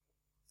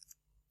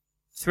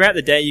Throughout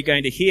the day, you're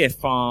going to hear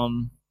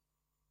from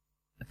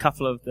a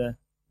couple of the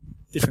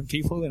different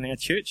people in our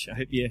church. I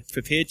hope you're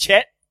prepared,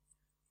 chat,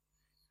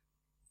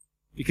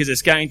 because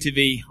it's going to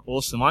be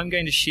awesome. I'm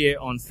going to share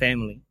on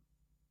family,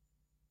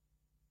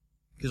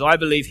 because I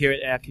believe here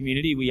at our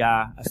community we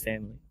are a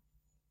family.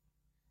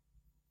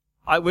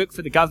 I work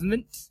for the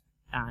government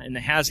in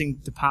the housing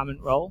department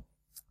role,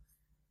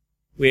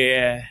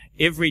 where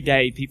every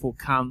day people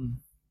come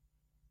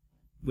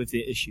with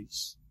their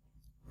issues.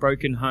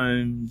 Broken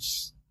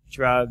homes,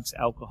 drugs,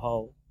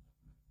 alcohol,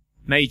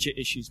 major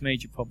issues,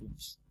 major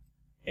problems.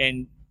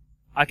 And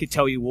I could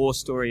tell you war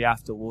story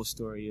after war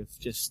story of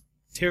just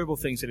terrible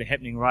things that are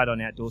happening right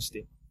on our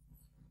doorstep.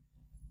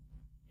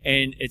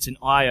 And it's an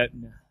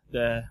eye-opener,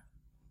 the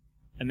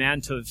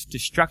amount of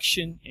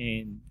destruction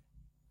and,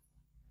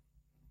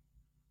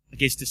 I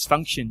guess,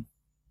 dysfunction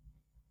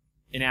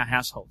in our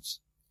households.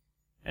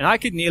 And I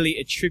could nearly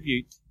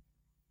attribute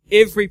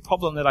every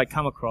problem that I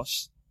come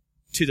across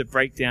to the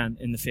breakdown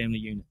in the family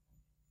unit.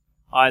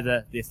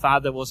 Either their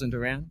father wasn't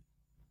around,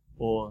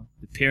 or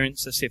the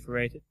parents are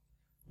separated,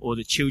 or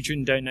the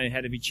children don't know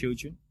how to be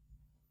children.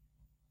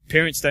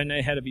 Parents don't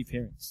know how to be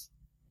parents.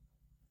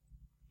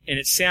 And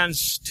it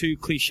sounds too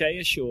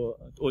cliche-ish or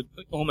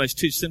almost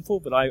too simple,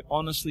 but I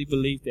honestly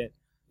believe that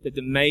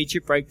the major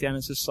breakdown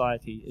in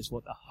society is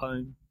what a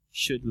home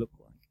should look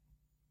like.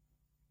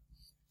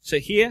 So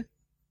here,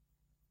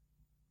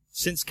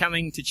 since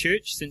coming to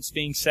church, since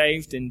being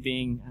saved and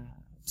being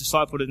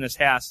discipled in this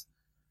house,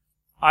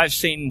 I've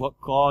seen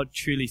what God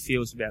truly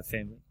feels about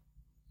family.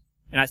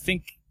 And I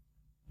think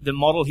the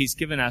model He's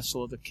given us,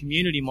 or the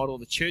community model,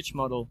 the church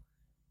model,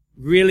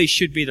 really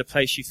should be the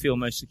place you feel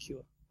most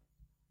secure.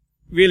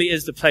 Really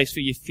is the place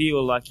where you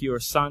feel like you're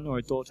a son or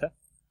a daughter.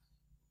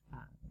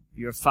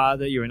 You're a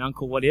father, you're an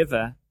uncle,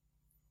 whatever.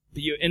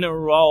 But you're in a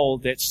role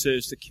that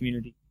serves the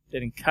community,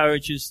 that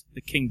encourages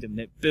the kingdom,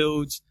 that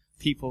builds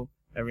people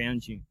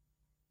around you.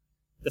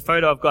 The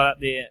photo I've got up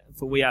there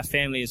for We Are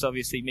Family is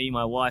obviously me,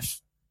 my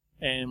wife,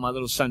 and my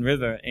little son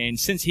River. And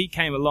since he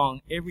came along,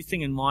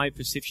 everything in my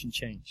perception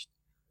changed.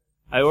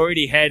 I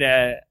already had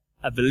a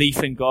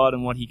belief in God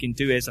and what He can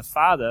do as a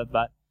father,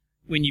 but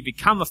when you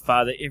become a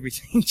father,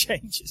 everything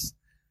changes.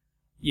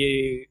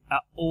 You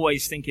are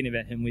always thinking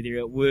about Him, whether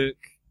you're at work,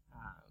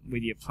 whether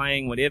you're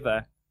playing,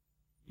 whatever.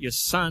 Your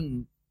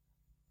son,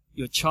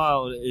 your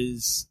child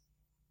is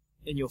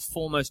in your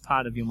foremost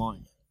part of your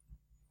mind.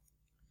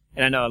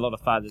 And I know a lot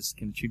of fathers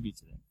contribute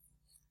to that.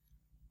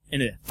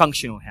 In a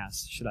functional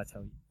house, should I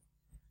tell you.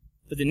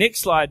 But the next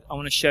slide I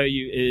want to show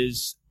you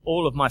is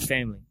all of my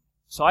family.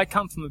 So I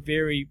come from a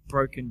very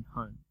broken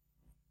home.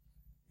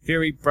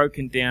 Very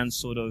broken down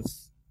sort of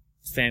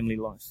family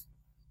life.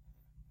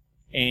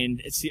 And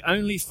it's the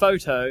only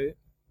photo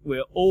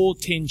where all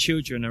 10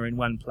 children are in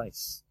one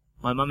place.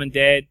 My mum and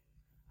dad,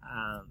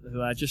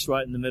 who are just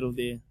right in the middle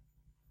there,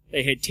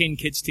 they had 10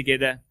 kids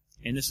together,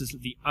 and this is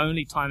the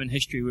only time in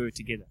history we were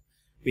together.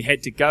 We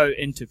had to go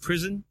into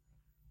prison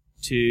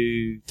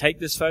to take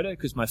this photo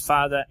because my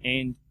father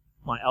and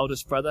my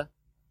eldest brother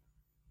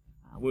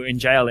were in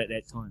jail at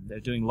that time. They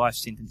were doing life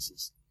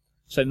sentences.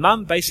 So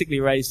Mum basically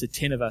raised the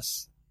 10 of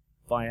us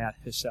by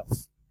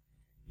herself.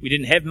 We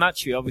didn't have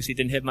much. We obviously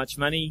didn't have much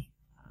money.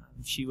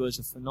 She was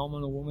a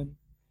phenomenal woman.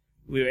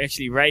 We were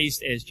actually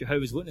raised as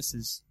Jehovah's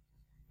Witnesses,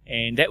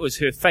 and that was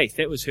her faith.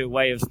 That was her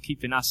way of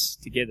keeping us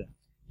together.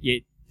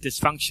 Yet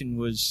dysfunction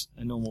was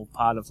a normal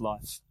part of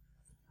life.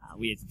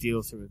 We had to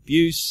deal through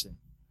abuse and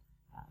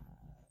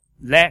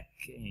lack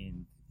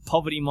and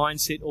poverty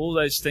mindset, all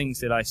those things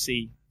that I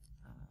see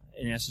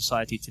in our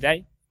society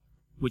today,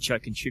 which I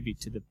contribute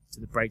to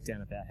the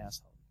breakdown of our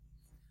household.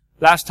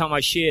 Last time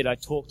I shared, I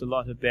talked a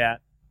lot about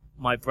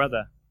my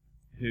brother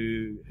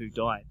who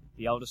died,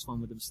 the oldest one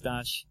with the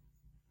moustache.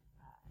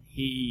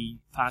 He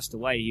passed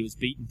away. He was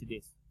beaten to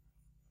death.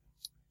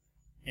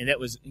 And that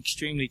was an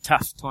extremely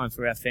tough time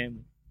for our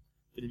family.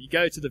 But if you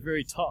go to the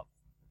very top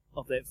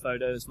of that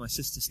photo is my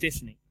sister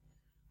Stephanie.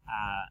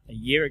 A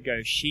year ago,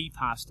 she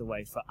passed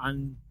away for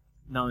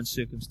unknown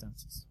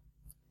circumstances.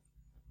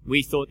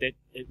 We thought that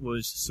it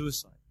was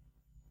suicide.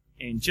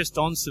 And just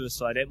on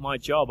suicide, at my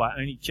job, I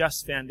only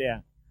just found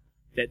out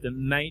that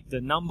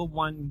the number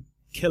one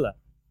killer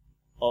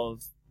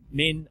of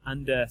men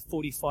under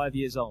 45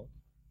 years old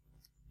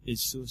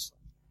is suicide.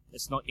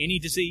 It's not any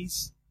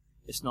disease.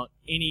 It's not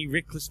any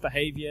reckless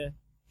behavior,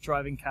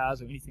 driving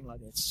cars or anything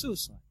like that. It's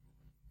suicide.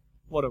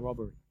 What a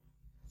robbery.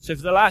 So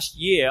for the last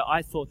year,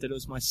 I thought that it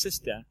was my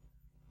sister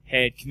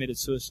had committed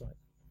suicide.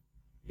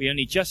 We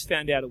only just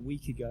found out a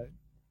week ago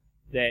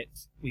that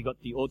we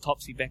got the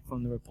autopsy back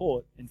from the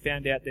report and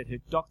found out that her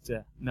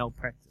doctor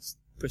malpracticed,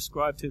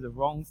 prescribed her the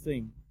wrong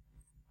thing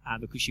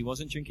because she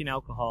wasn't drinking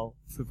alcohol,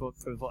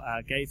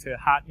 gave her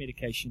heart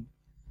medication,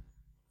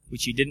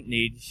 which she didn't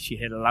need. She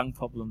had a lung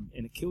problem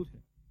and it killed her.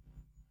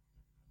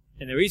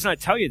 And the reason I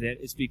tell you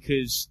that is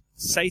because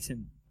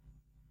Satan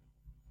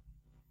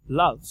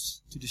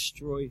loves to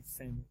destroy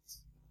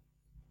families.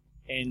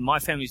 And my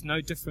family is no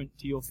different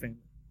to your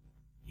family.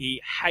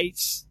 He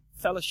hates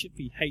fellowship.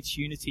 He hates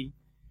unity.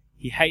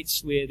 He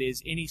hates where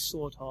there's any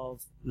sort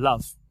of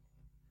love.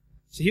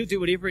 So he'll do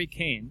whatever he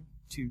can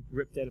to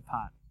rip that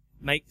apart,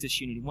 make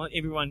disunity, want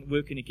everyone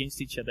working against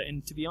each other.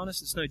 And to be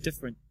honest, it's no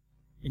different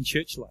in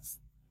church life.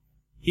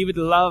 He would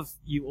love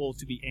you all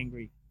to be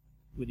angry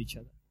with each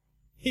other.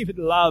 He would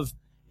love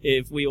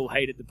if we all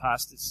hated the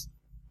pastors,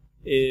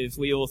 if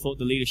we all thought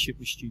the leadership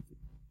was stupid.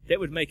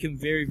 That would make him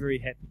very, very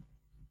happy,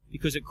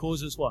 because it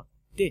causes what?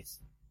 Death.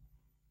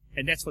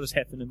 And that's what has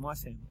happened in my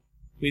family.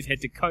 We've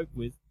had to cope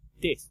with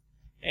death.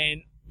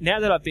 And now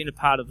that I've been a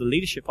part of the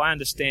leadership, I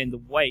understand the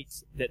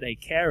weight that they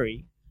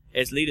carry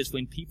as leaders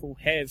when people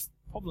have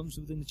problems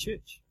within the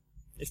church.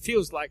 It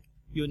feels like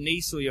your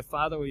niece or your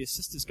father or your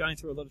sister's going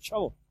through a lot of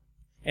trouble,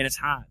 and it's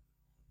hard.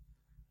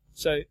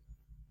 So,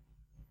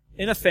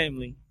 in a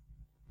family,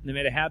 no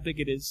matter how big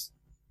it is,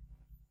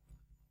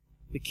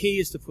 the key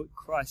is to put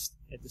Christ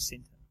at the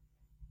center.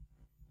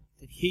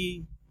 That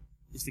He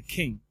is the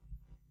King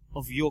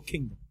of your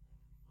kingdom,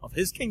 of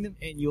His kingdom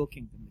and your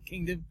kingdom, the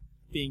kingdom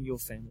being your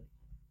family.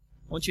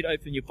 I want you to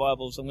open your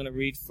Bibles. I'm going to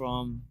read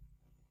from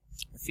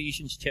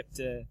Ephesians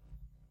chapter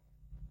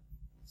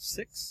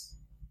 6.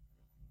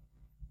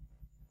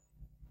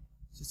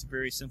 It's just a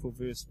very simple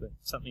verse, but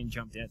something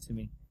jumped out to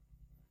me.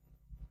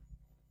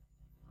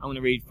 I'm going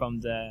to read from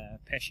the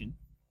Passion.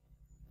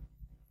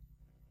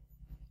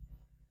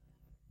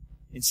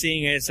 And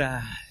seeing as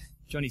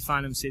Johnny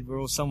Farnham said, we're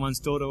all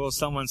someone's daughter or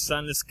someone's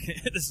son, this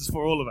is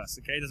for all of us,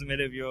 okay? It doesn't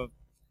matter if you're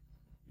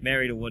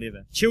married or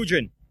whatever.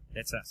 Children,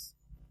 that's us.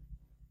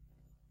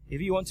 If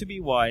you want to be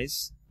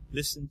wise,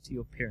 listen to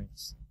your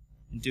parents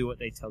and do what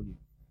they tell you.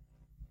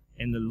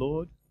 And the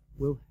Lord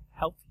will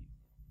help you.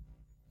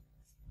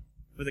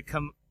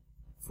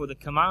 For the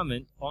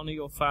commandment, honor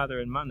your father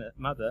and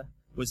mother,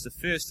 was the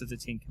first of the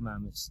 10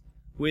 commandments,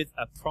 with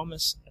a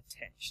promise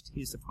attached.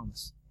 Here's the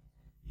promise.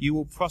 You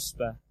will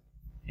prosper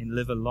and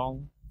live a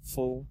long,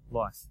 full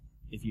life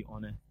if you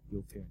honor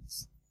your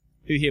parents.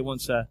 Who here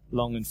wants a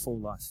long and full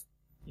life?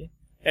 Yeah?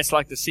 That's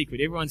like the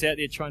secret. Everyone's out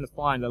there trying to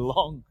find a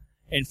long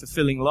and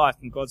fulfilling life,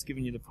 and God's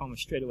given you the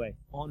promise straight away.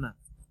 Honor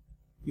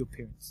your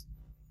parents.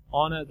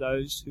 Honor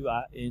those who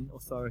are in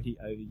authority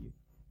over you.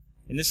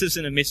 And this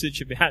isn't a message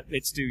about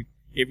let's do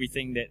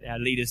everything that our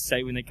leaders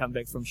say when they come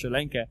back from Sri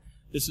Lanka.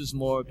 This is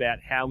more about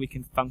how we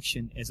can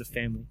function as a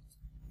family.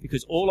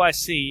 Because all I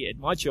see at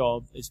my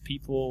job is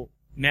people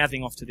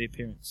mouthing off to their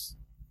parents,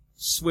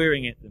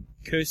 swearing at them,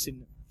 cursing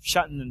them,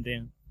 shutting them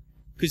down,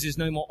 because there's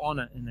no more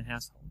honor in the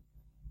household.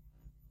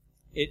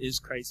 It is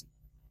crazy.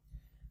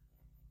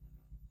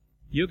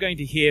 You're going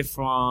to hear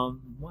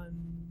from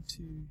 1,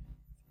 2,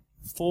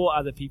 4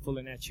 other people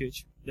in our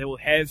church that will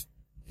have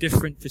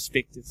different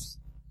perspectives.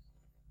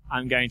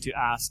 I'm going to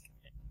ask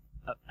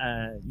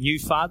a new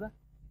father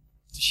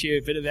to share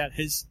a bit about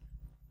his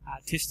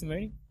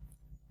testimony.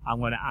 I'm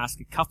going to ask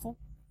a couple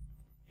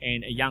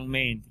and a young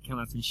man to come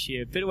up and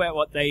share a bit about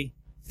what they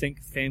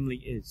think family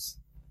is.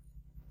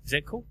 Is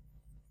that cool?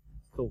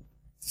 Cool.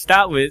 To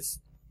start with,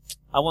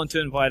 I want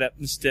to invite up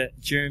Mr.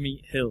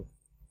 Jeremy Hill.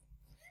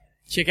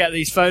 Check out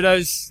these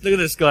photos. Look at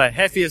this guy.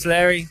 Happy as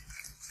Larry.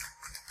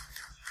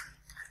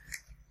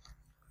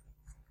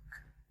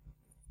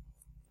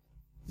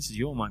 This is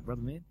your mic,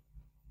 brother man.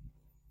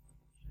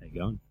 How you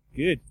going?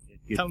 Good.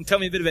 Good. Tell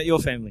me a bit about your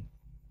family.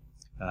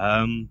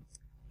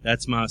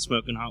 That's my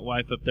smoking hot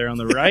wife up there on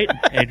the right,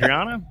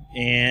 Adriana,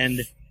 and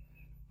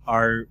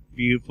our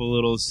beautiful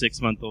little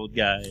 6-month-old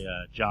guy,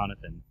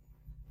 Jonathan.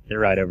 They're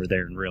right over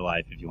there in real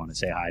life if you want to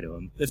say hi to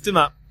him. Lift him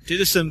up. Do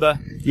the Simba.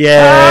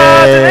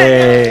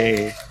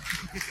 Yay!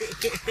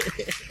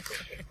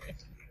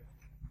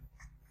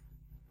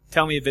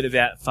 Tell me a bit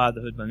about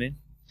fatherhood, my man.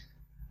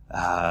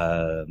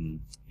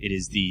 It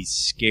is the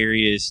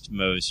scariest,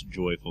 most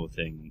joyful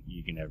thing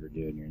you can ever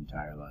do in your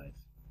entire life.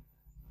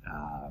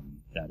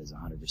 That is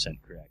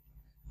 100% correct.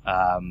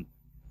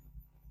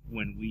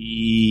 When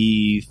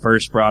we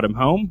first brought him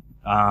home,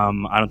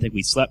 I don't think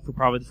we slept for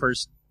probably the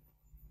first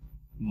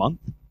month,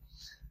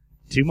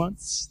 2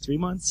 months, 3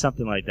 months,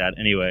 something like that.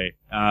 Anyway,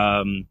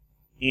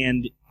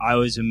 and I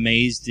was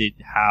amazed at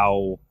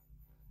how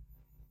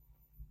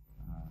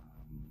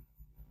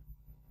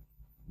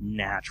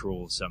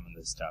natural some of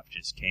the stuff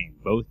just came,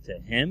 both to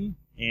him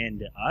and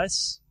to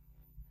us.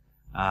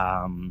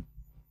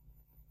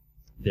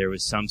 There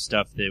was some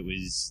stuff that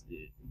was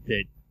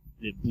that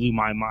blew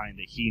my mind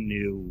that he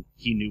knew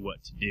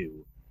what to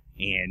do,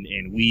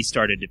 and we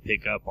started to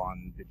pick up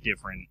on the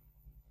different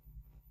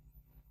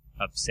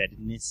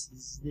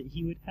upsetnesses that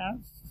he would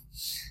have,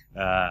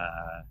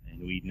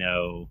 and we'd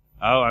know,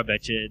 oh, I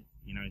bet you,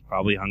 he's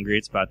probably hungry.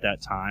 It's about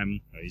that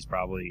time. Or he's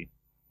probably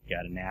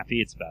got a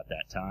nappy. It's about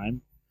that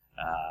time.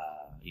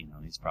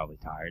 He's probably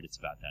tired. It's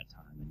about that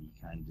time, and you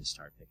kind of just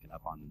start picking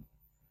up on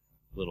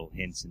little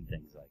hints and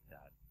things like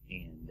that.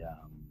 And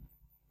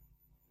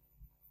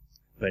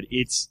but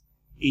it's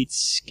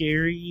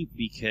scary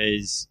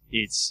because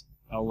it's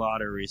a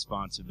lot of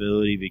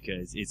responsibility,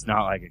 because it's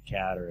not like a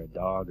cat or a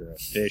dog or a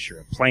fish or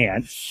a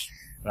plant.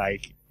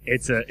 Like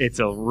it's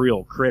a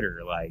real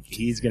critter. Like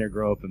he's gonna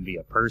grow up and be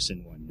a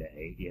person one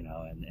day,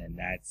 and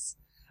that's,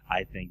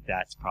 I think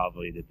that's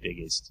probably the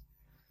biggest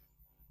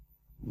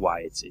why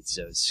it's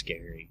so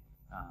scary.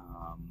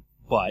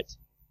 But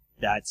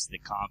that's the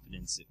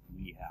confidence that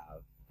we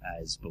have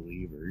as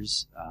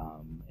believers,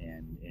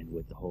 and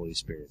with the Holy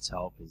Spirit's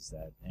help, is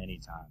that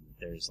anytime that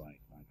there's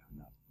like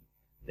nothing,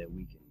 that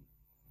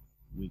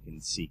we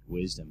can seek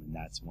wisdom, and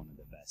that's one of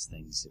the best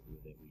things that we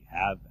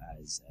have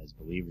as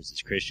believers,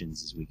 as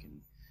Christians, is we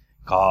can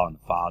call on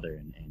the Father,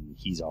 and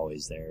He's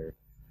always there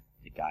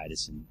to guide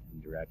us and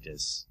direct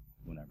us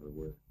whenever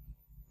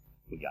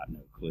we got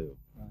no clue.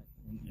 Right.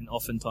 And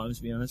oftentimes,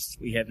 to be honest,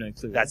 we have no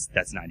clue. That's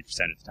 90% of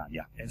the time.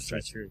 Yeah, that's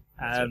right. True.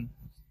 Right.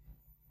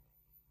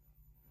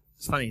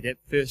 It's funny, that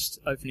first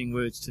opening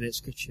words to that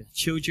scripture: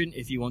 children,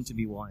 if you want to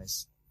be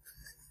wise.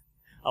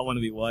 I want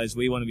to be wise.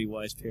 We want to be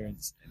wise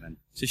parents. Amen.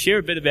 So share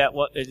a bit about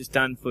what it has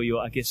done for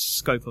your, I guess,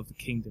 scope of the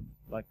kingdom.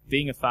 Like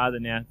being a father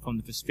now, from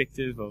the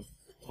perspective of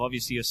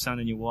obviously your son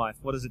and your wife.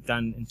 What has it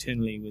done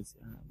internally with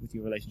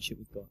your relationship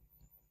with God?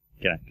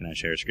 Can I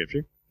share a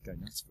scripture? Go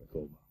nuts.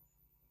 Cool.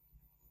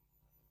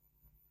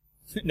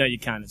 No, you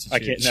can't. It's a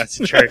church. I can't. That's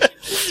a church.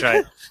 That's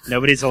right.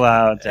 Nobody's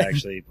allowed to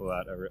actually pull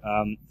out.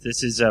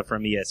 This is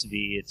from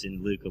ESV. It's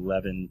in Luke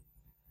 11,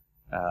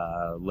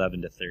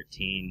 11 to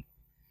 13.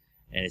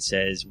 And it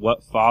says,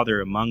 "What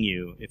father among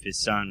you, if his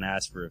son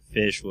asks for a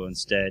fish, will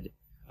instead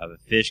of a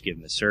fish give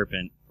him a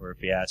serpent? Or if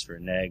he asks for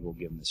an egg, will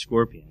give him a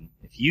scorpion?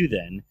 If you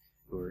then,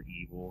 who are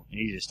evil," and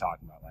he's just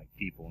talking about like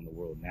people in the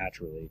world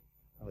naturally,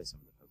 probably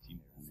some of the folks you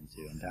may run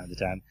into from time to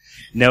time,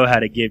 "know how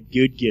to give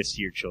good gifts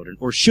to your children,"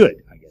 or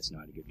should, I guess, know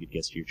how to give good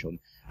gifts to your children,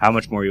 "how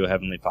much more will your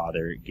Heavenly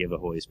Father give a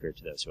Holy Spirit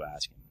to those who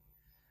ask Him?"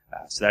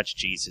 So that's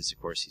Jesus. Of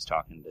course, He's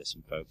talking to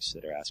some folks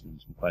that are asking Him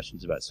some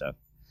questions about stuff.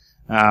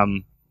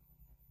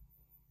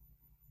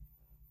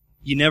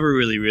 You never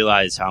really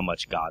realize how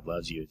much God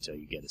loves you until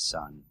you get a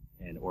son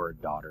or a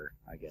daughter,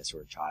 I guess,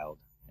 or a child.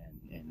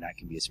 And that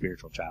can be a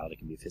spiritual child. It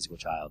can be a physical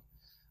child.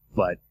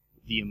 But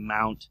the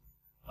amount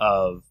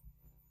of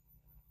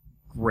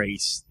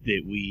grace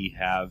that we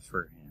have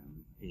for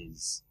Him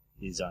is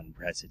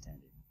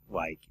unprecedented.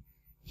 Like,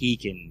 He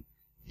can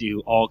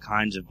do all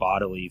kinds of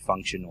bodily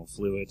functional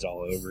fluids all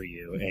over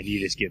you, and you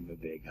just give Him a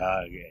big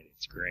hug, and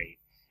it's great.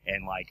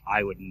 And, like,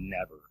 I would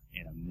never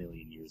in a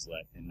million years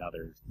let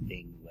another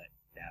thing let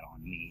that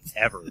on me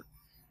ever.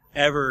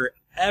 Ever.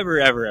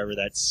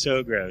 That's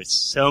so gross.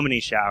 So many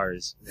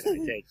showers that I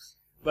take.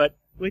 But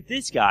with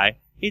this guy,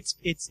 it's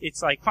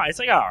like fine. It's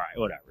like, all right,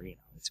 whatever,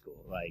 it's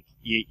cool. Like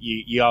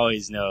you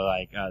always know,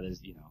 like,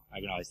 there's,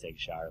 I can always take a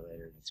shower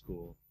later and it's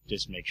cool.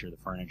 Just make sure the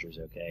furniture's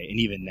okay. And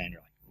even then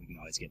you're like, we can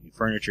always get new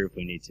furniture if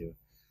we need to.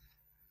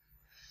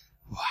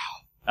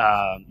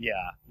 Wow.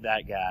 Yeah,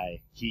 that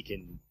guy, he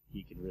can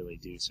really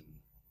do some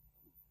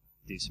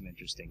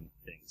interesting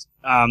things.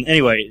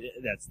 Anyway,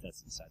 that's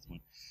besides the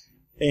point.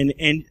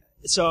 And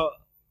so,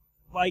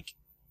 like,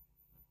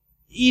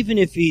 even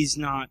if he's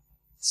not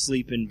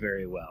sleeping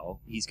very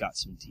well, he's got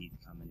some teeth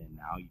coming in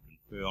now. You can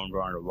feel him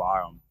going to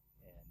warm,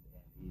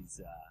 and he's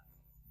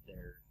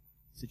there.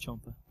 It's a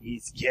chomper.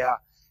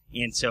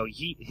 And so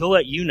he'll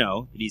let you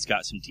know that he's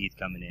got some teeth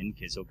coming in,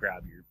 because he'll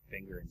grab your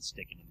finger and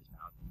stick it in his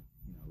mouth and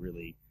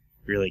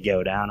really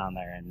go down on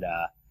there,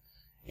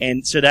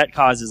 and so that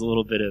causes a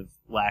little bit of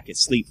lack of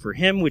sleep for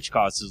him, which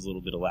causes a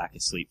little bit of lack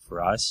of sleep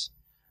for us.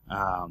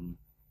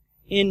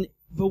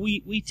 But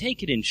we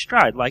take it in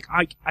stride. Like,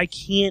 I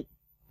can't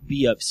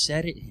be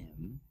upset at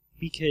him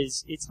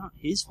because it's not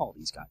his fault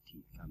he's got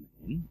teeth coming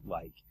in.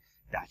 Like,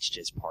 that's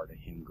just part of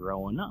him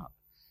growing up.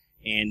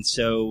 And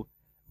so,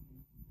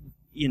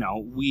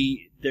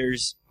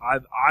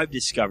 I've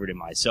discovered in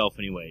myself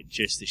anyway,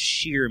 just the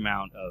sheer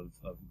amount of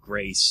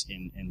grace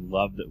and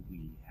love that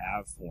we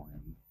have for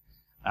him.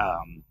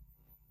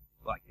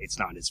 Like, it's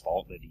not his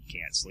fault that he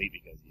can't sleep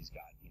because he's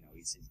got,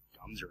 his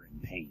gums are in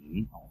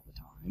pain all the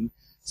time.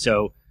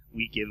 So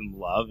we give him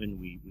love, and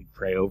we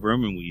pray over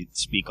him, and we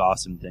speak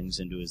awesome things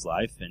into his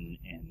life. And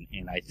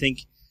I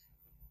think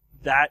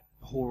that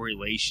whole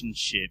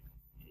relationship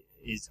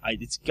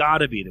it's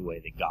gotta be the way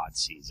that God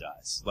sees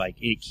us. Like,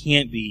 it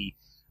can't be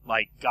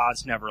like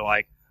God's never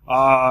like,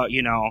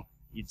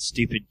 you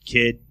stupid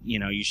kid,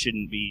 you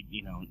shouldn't be,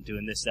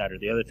 doing this, that, or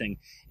the other thing.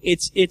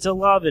 It's a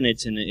love, and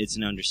it's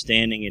an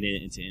understanding, and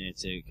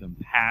it's a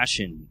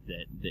compassion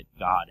that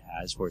God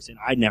has for us. And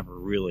I never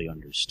really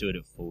understood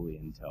it fully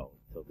until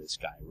this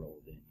guy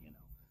rolled in,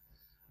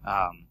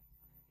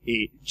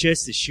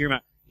 just the sheer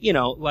amount,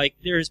 like,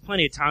 there's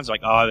plenty of times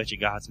like, oh, I bet you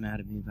God's mad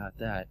at me about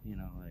that,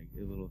 like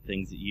the little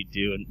things that you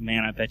do, and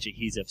man, I bet you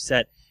He's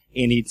upset.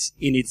 And it's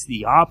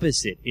the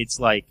opposite. It's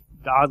like,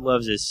 God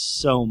loves us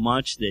so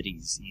much that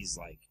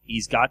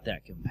he's got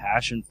that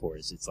compassion for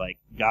us. It's like,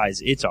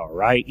 guys, it's all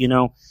right,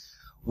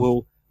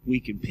 we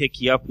can pick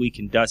you up, we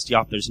can dust you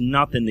off. There's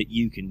nothing that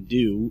you can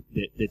do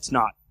that's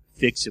not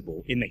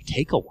fixable. It may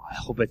take a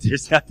while, but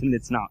there's nothing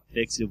that's not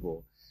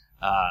fixable.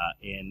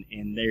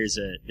 And there's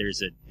a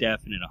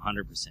definite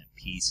 100%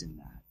 peace in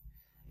that,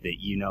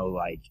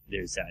 like,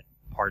 there's that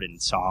part in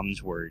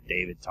Psalms where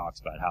David talks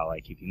about how,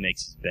 like, if he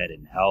makes his bed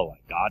in hell,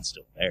 like, God's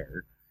still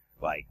there.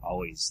 Like,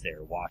 always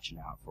there watching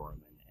out for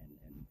him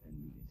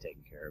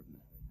taking care of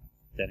them.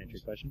 Does that answer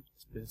your question?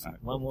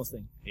 Right, one more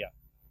thing. Yeah.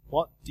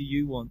 What do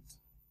you want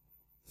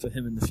for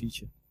him in the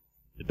future?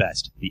 The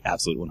best. The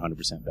absolute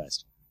 100%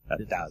 best.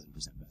 1,000%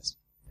 best.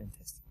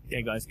 Fantastic.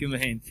 Okay, guys, give him a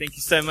hand. Thank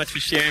you so much for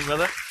sharing,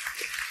 brother.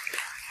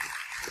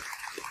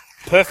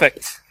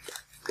 Perfect.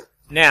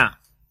 Now,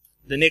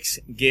 the next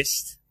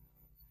guest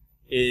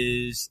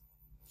is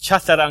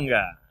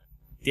Chataranga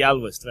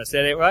Dialwas. Did I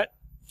say that right?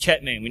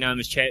 Chat man. We know him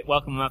as Chat.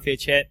 Welcome him up here,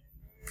 Chat.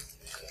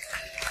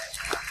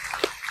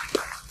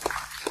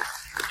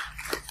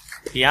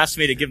 He asked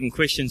me to give him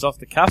questions off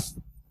the cuff,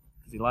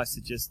 because he likes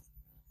to just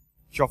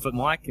drop a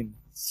mic and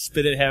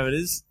spit it how it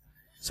is.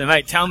 So,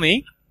 mate, tell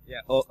me.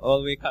 Yeah,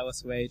 all week I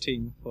was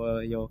waiting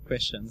for your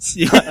questions.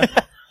 I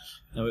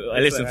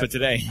listened for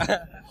today.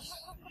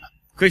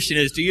 Question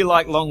is, do you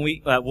like long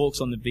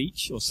walks on the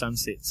beach or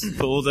sunsets?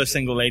 For all the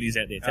single ladies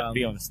out there,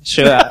 be honest.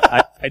 Sure,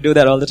 I do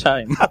that all the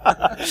time.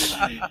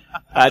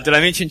 Did I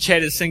mention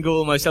Chad is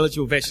single, most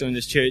eligible bachelor in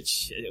this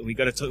church? We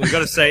got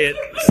to say it.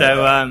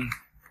 So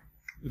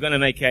we're going to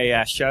make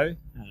a show.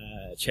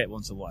 Chad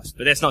wants a wife,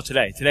 but that's not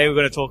today. Today we're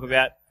going to talk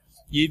about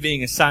you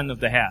being a son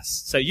of the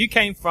house. So you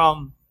came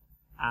from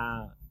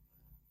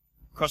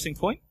Crossing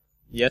Point.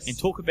 Yes. And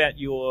talk about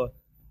your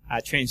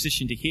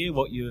transition to here,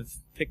 what you've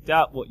picked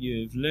up, what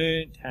you've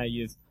learned, how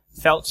you've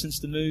felt since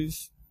the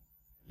move.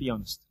 Be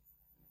honest.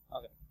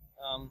 Okay.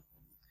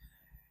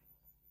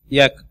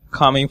 Yeah,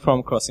 coming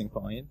from Crossing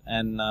Point,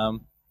 and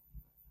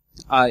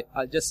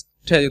I'll just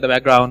tell you the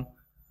background.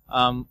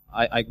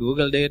 I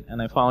googled it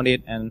and I found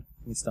it, and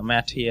Mr.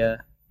 Matt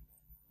here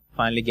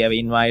finally gave an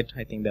invite.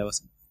 I think that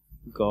was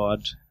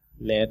God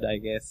led, I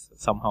guess.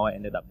 Somehow I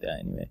ended up there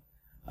anyway,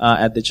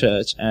 at the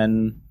church,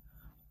 and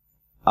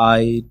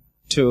I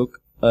took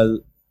a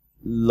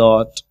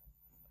lot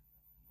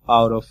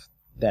out of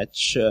that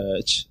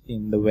church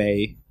in the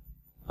way,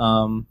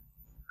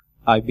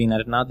 I've been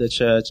at another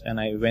church and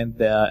I went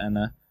there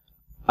and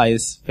I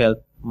felt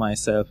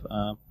myself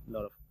a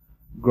lot of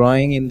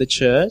growing in the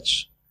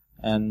church,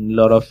 and a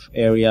lot of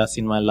areas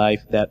in my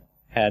life that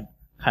had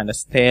kind of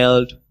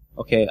staled.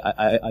 Okay,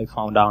 I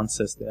found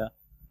answers there,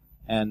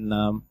 and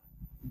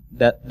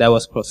that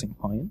was Crossing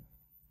Point.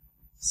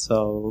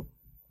 So,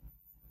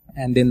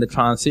 and in the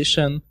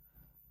transition,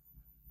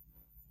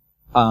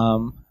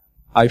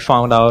 I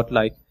found out,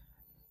 like,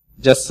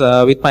 just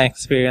with my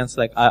experience,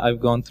 like I've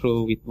gone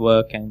through with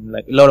work and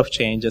like a lot of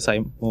changes. I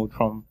moved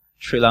from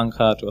Sri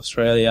Lanka to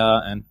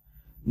Australia, and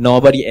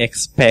nobody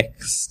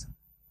expects.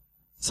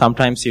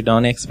 Sometimes you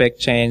don't expect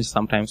change.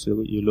 Sometimes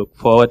you look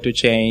forward to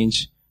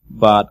change,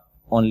 but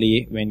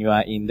only when you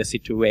are in the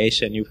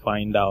situation you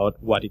find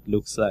out what it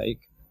looks like.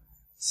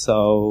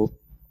 So,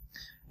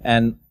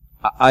 and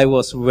I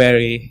was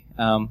very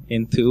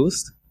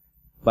enthused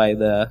by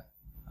the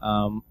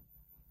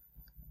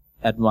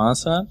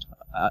advancement.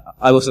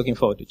 I was looking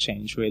forward to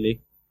change,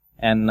 really,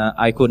 and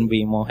I couldn't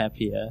be more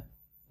happier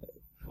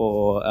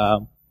for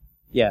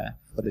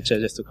the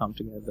churches to come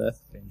together.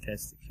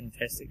 Fantastic,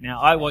 fantastic.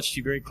 Now, I watched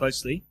you very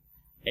closely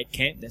at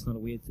camp. That's not a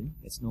weird thing.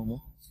 That's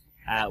normal.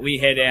 We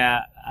had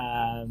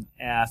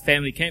our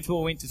family camp. We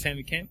all went to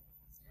family camp,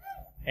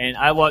 and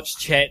I watched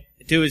Chat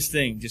do his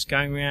thing, just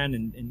going around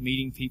and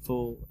meeting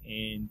people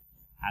and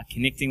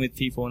connecting with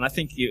people. And I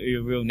think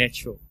you're real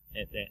natural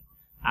at that.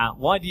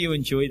 Why do you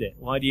enjoy that?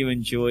 Why do you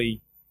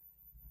enjoy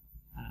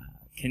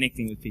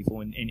connecting with people?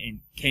 And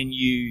can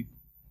you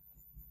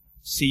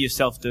see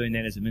yourself doing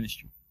that as a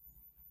ministry?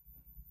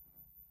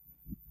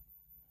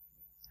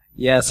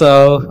 Yeah,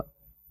 so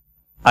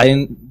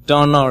I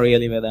don't know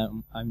really whether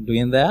I'm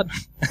doing that.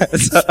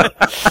 So,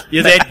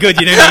 you're that good,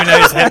 you don't even know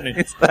it's happening.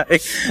 It's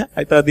like,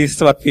 I thought this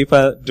is what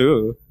people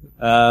do.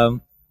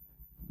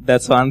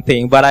 That's one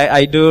thing. But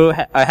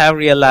I have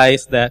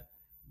realized that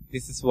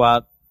this is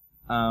what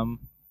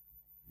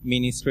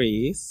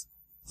ministry is,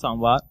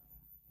 somewhat.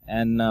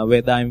 And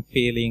whether I'm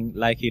feeling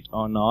like it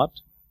or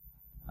not,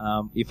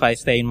 if I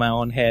stay in my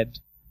own head,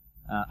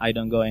 I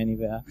don't go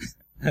anywhere.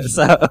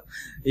 So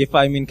if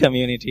I'm in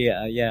community,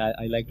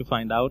 I like to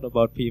find out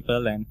about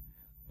people, and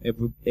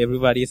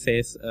everybody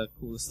says a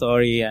cool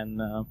story, and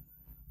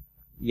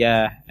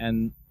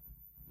and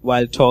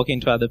while talking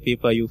to other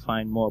people, you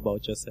find more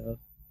about yourself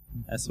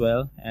as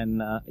well.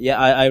 And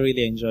I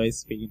really enjoy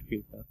speaking to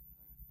people,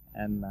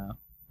 and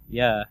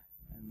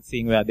and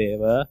seeing where they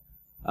were.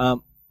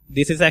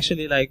 This is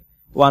actually like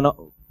one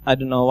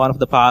of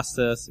the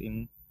pastors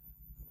in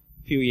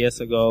few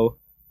years ago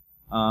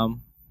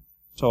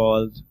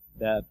told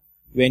that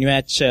when you're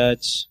at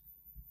church,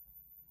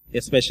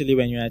 especially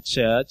when you're at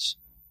church,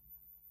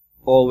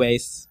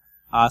 always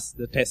ask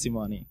the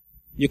testimony.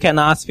 You can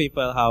ask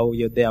people how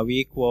their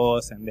week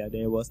was and their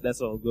day was.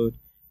 That's all good.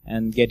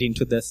 And get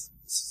into the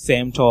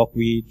same talk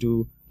we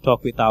do,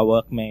 talk with our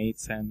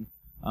workmates and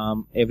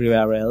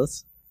everywhere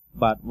else.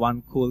 But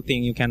one cool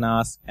thing you can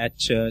ask at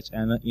church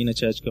and in a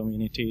church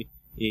community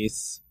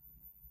is,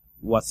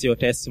 what's your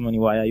testimony?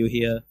 Why are you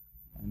here?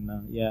 And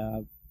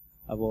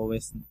I've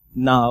always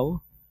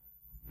now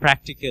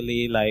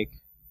practically, like,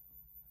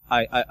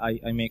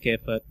 I make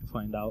effort to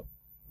find out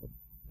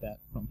that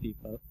from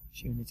people.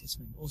 Sharing their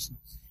testimony. Awesome.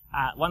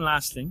 One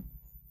last thing.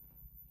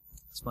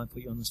 This might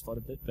put you on the spot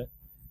a bit, but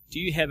do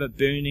you have a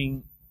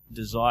burning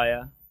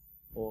desire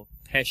or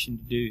passion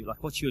to do?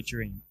 Like, what's your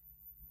dream?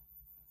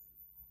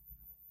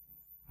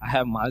 I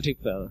have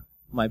multiple.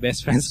 My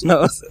best friend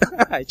knows.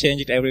 I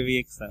change it every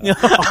week. So.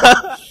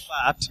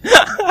 But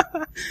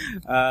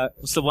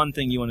what's the one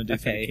thing you want to do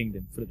for the Okay.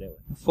 kingdom? Put it that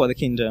way. for the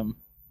kingdom,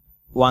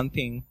 one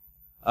thing,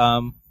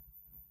 I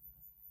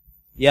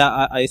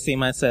see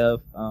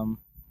myself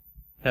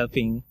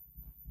helping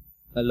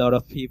a lot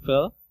of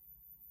people.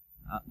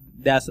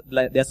 There's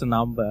a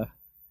number.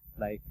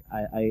 Like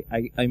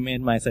I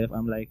made myself.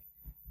 I'm like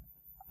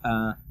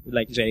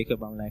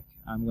Jacob. I'm like,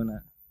 I'm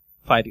gonna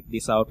fight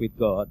this out with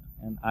God,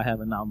 and I have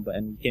a number,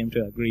 and we came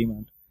to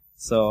agreement.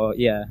 So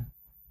yeah,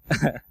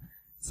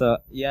 so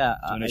yeah.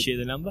 Do you want to share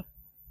the number?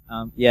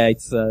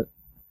 It's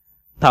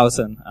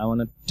 1,000. I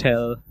want to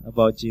tell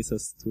about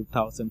Jesus to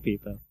 1,000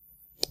 people.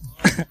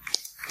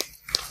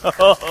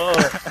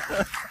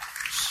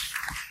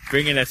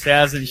 Bringing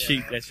 1,000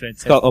 sheep. That's It's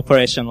fantastic. called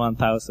Operation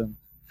 1,000.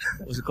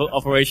 What's it called?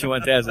 Operation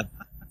 1,000.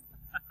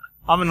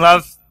 I'm in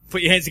love.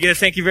 Put your hands together.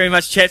 Thank you very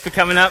much, Chad, for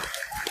coming up.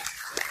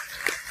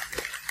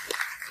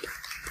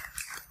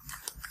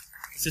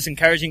 It's just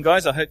encouraging,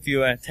 guys. I hope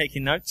you are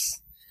taking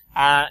notes.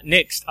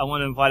 Next, I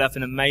want to invite up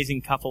an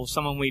amazing couple,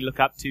 someone we look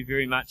up to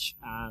very much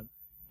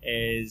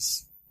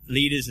as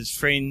leaders, as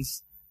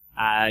friends.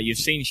 You've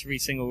seen Cherie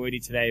sing already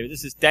today, but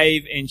this is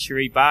Dave and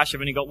Cherie Barsh.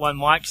 I've only got one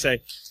mic, so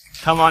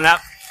come on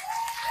up.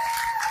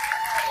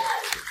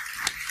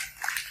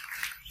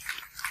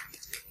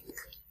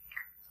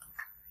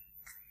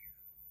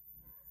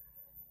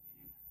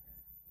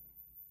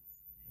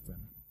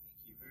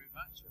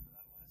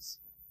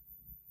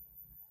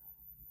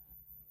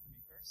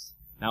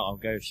 No, I'll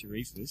go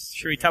Cherie first.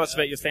 Cherie, tell us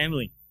about your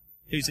family.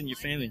 Who's in your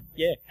family?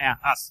 Yeah,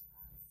 us.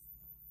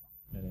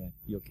 No,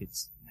 your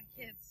kids. My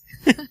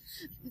kids.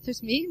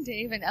 There's me and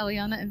Dave and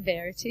Eliana and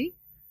Verity.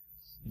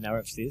 And they're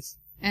upstairs.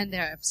 And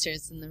they're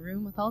upstairs in the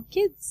room with all the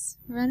kids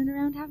running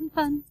around having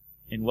fun.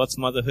 And what's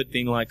motherhood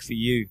been like for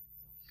you?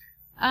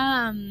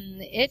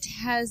 It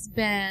has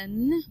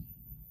been,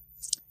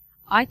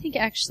 I think,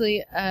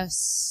 actually a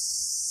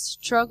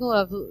struggle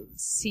of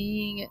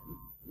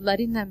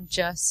letting them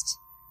just,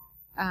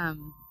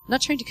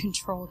 not trying to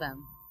control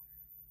them,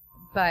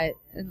 but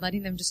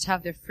letting them just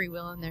have their free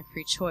will and their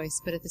free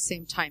choice, but at the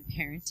same time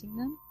parenting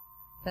them.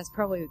 That's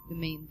probably the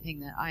main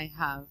thing that I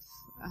have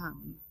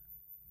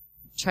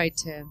tried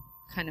to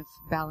kind of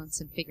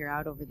balance and figure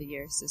out over the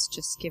years, is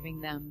just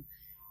giving them,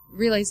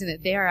 realizing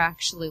that they are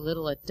actually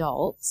little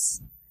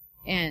adults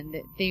and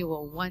they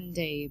will one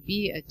day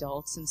be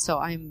adults, and so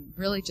I'm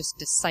really just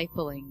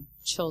discipling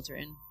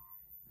children.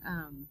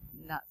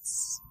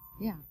 That's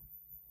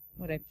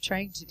what I'm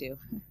trying to do.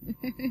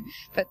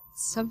 But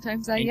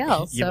sometimes I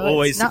yell, You've so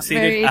always it's not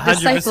succeeded, very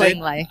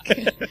 100%.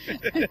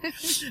 discipling-like.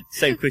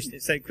 Same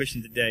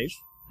question to Dave.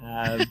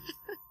 Do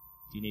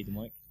you need the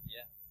mic?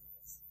 Yeah.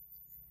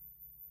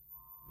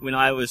 When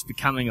I was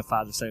becoming a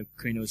father, so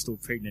Karina was still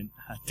pregnant,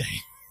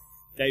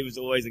 Dave was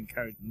always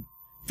encouraging,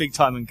 big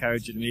time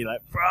encouraging me,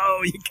 like,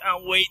 bro, you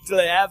can't wait till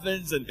it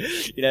happens, and,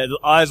 the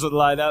eyes would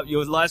light up,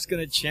 your life's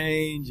gonna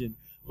change, and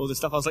all this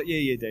stuff. I was like,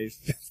 yeah, Dave.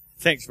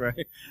 Thanks, bro.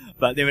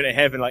 But then when it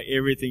happened, like,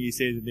 everything he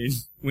said, and then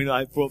when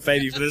I brought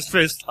baby for this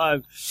first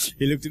time,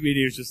 he looked at me and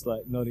he was just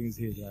like, nodding his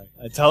head, like,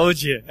 I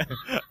told you.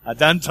 I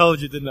done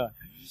told you, didn't I?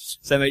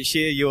 So, mate,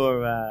 share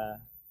your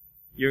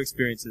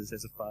experiences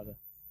as a father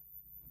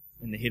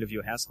and the head of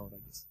your household, I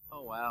guess.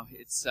 Oh wow,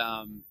 it's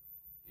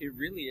it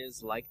really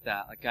is like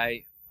that. Like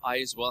I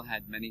as well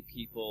had many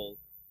people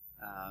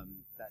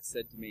that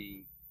said to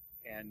me,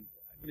 and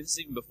I mean, this is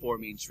even before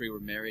me and Cherie were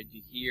married.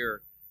 You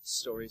hear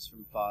stories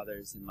from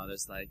fathers and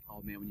mothers like,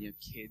 oh man, when you have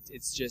kids,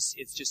 it's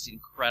just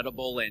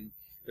incredible, and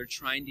they're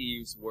trying to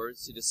use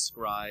words to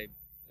describe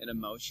an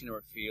emotion or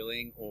a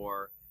feeling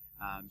or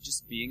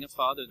just being a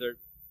father.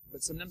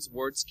 But sometimes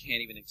words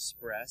can't even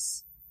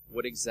express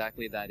what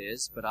exactly that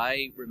is. But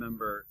I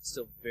remember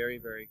still very,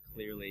 very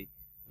clearly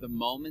the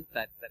moment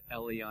that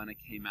Eliana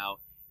came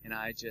out, and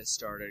I just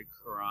started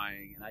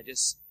crying, and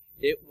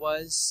it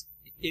was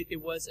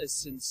a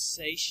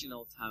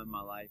sensational time in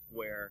my life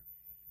where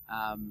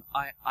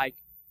I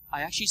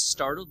actually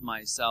startled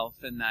myself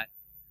in that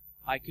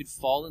I could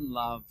fall in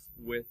love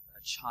with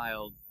a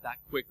child that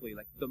quickly,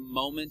 like the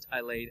moment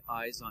I laid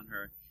eyes on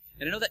her.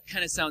 And I know that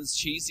kind of sounds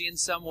cheesy in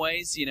some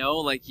ways,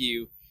 like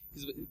because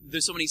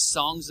there's so many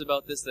songs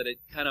about this that it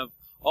kind of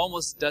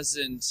almost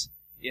doesn't,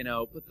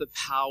 put the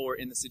power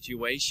in the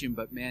situation.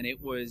 But man,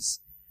 it was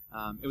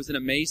an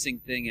amazing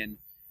thing, and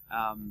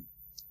I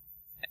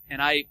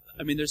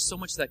mean, there's so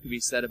much that could be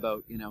said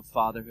about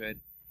fatherhood.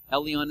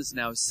 Eliana's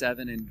now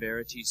 7 and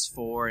Verity's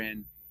 4,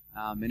 and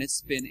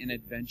it's been an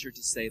adventure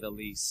to say the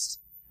least.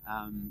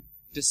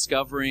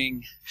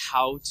 Discovering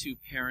how to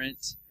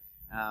parent,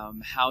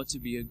 how to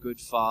be a good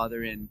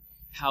father, and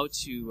how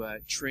to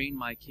train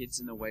my kids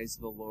in the ways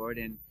of the Lord,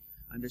 and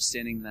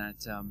understanding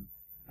that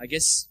I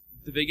guess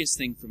the biggest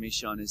thing for me,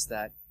 Sean, is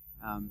that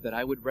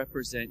I would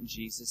represent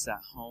Jesus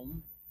at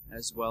home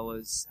as well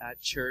as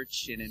at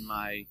church and in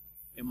my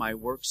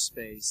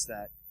workspace,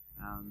 that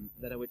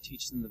I would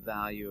teach them the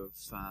value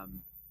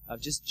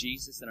of just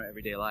Jesus in our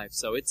everyday life.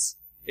 So it's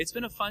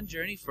been a fun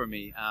journey for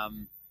me.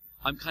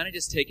 I'm kind of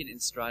just taking it in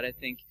stride. I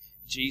think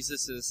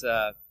Jesus has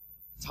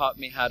taught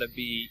me how to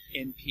be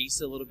in peace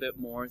a little bit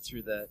more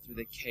through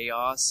the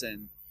chaos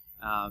and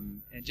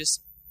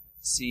just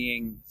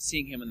seeing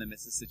Him in the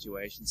midst of the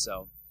situation.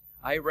 So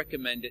I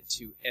recommend it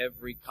to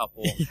every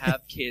couple.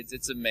 Have kids.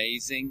 It's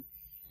amazing.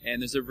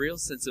 And there's a real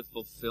sense of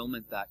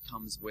fulfillment that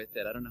comes with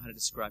it. I don't know how to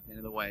describe it any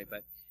other way,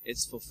 but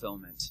it's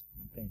fulfillment.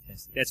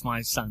 Fantastic. That's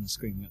my son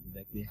screaming up the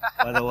back there,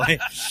 by the way.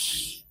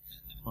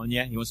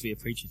 Anya, he wants to be a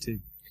preacher too.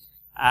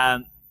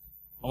 I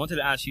wanted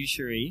to ask you,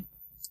 Cherie,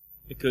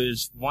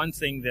 because one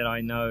thing that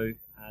I know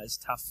is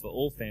tough for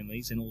all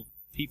families and all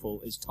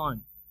people is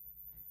time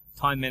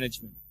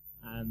management.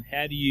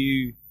 How do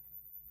you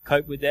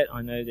cope with that?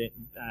 I know that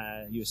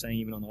you were saying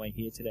even on the way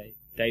here today,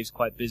 Dave's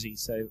quite busy.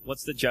 So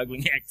what's the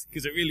juggling act?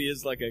 Because it really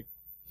is like a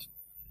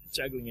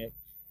juggling act.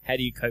 How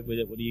do you cope with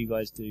it? What do you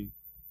guys do?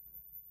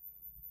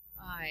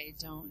 I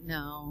don't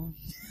know.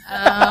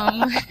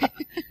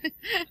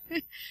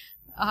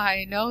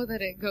 I know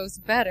that it goes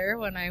better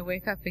when I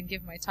wake up and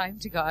give my time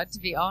to God, to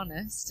be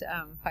honest.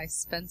 If I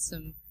spend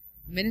some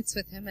minutes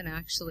with Him and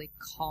actually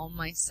calm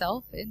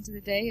myself into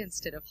the day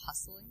instead of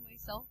hustling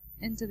myself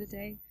into the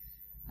day.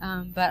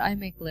 But I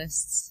make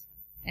lists,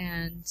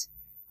 and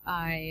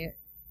I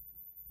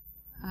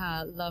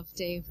love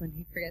Dave when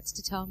he forgets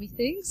to tell me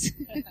things,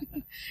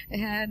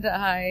 and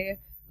I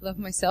love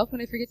myself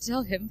when I forget to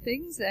tell him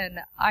things, and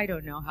I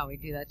don't know how we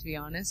do that, to be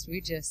honest. We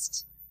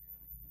just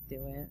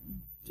do it.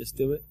 Just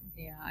do it?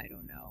 Yeah, I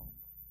don't know.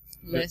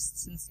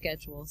 Lists and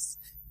schedules.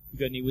 You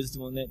got any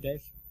wisdom on that,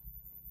 Dave?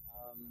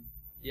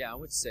 Yeah, I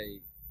would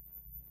say,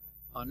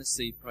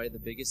 honestly, probably the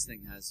biggest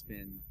thing has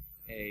been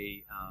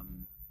a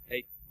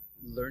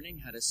learning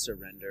how to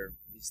surrender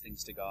these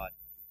things to God.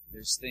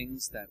 There's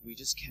things that we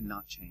just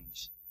cannot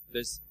change.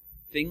 There's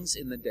things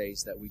in the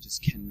days that we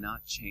just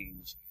cannot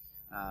change.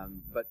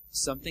 But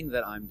something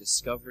that I'm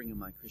discovering in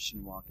my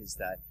Christian walk is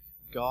that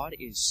God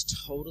is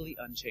totally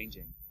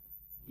unchanging.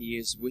 He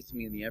is with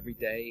me in the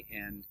everyday,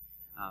 and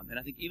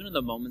I think even in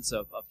the moments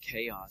of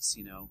chaos,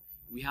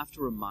 we have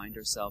to remind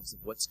ourselves of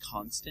what's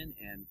constant,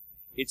 and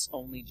it's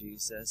only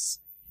Jesus.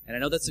 And I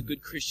know that's a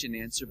good Christian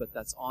answer, but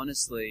that's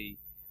honestly,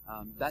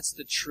 that's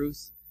the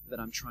truth that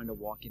I'm trying to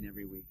walk in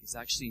every week, is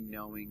actually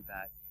knowing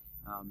that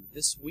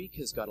this week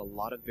has got a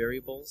lot of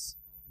variables.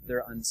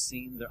 They're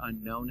unseen, they're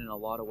unknown in a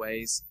lot of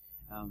ways.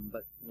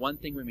 But one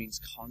thing remains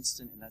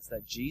constant, and that's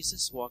that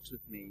Jesus walks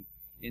with me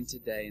in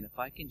today. And if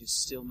I can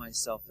just still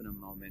myself in a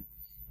moment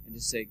and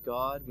just say,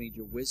 God, we need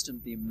your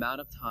wisdom. The amount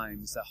of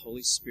times that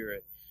Holy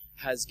Spirit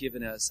has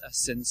given us a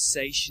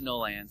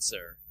sensational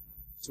answer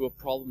to a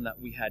problem that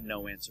we had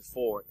no answer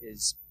for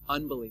is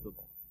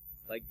unbelievable.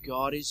 Like,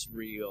 God is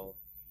real.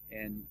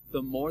 And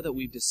the more that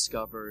we've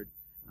discovered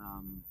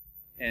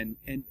and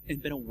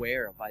been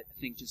aware of, I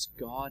think, just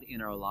God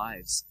in our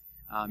lives,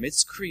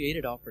 it's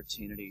created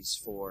opportunities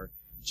for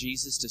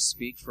Jesus to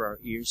speak, for our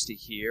ears to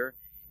hear,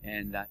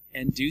 and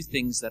do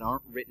things that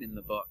aren't written in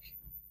the book.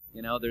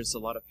 There's a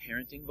lot of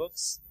parenting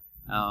books.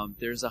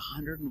 There's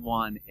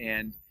 101,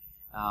 and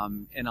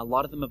a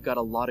lot of them have got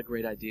a lot of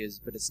great ideas,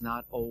 but it's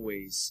not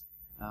always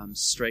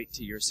straight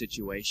to your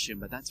situation.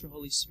 But that's where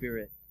Holy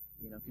Spirit,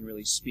 can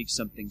really speak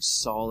something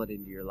solid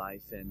into your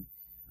life and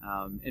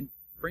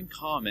bring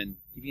calm and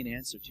give you an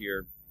answer to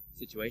your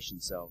situation.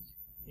 So,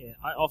 yeah,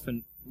 I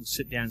often will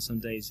sit down some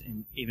days,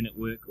 and even at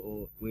work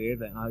or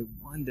wherever, and I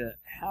wonder,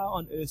 how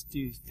on earth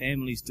do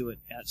families do it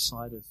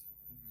outside of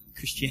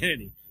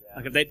Christianity? Yeah.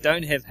 Like, if they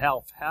don't have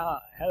help,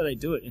 how do they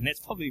do it? And that's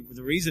probably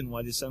the reason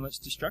why there's so much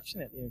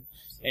destruction out there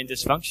and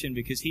dysfunction,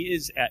 because He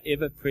is our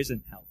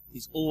ever-present help.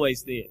 He's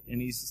always there,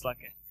 and He's just like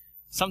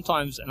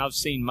sometimes, and I've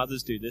seen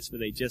mothers do this, where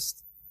they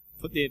just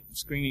put their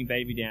screaming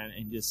baby down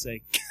and just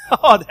say,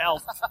 God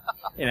help.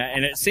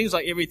 And it seems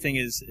like everything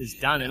is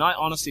done. And I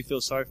honestly feel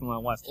sorry for my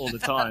wife all the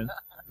time,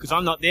 because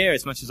I'm not there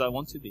as much as I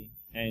want to be.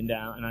 And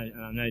I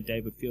know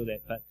Dave would feel that.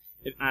 But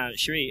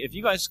Cherie, if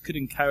you guys could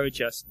encourage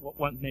us,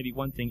 maybe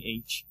one thing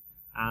each,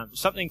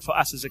 something for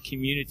us as a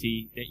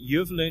community that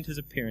you've learned as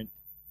a parent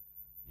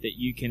that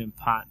you can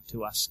impart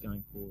to us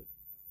going forward.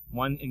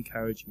 One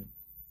encouragement.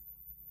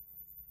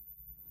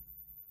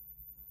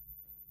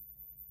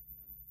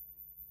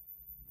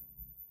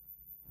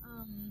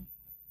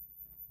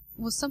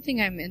 Well, something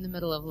I'm in the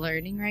middle of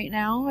learning right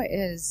now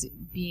is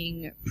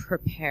being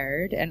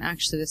prepared. And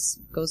actually, this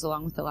goes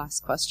along with the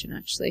last question,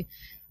 actually.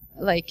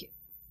 Like,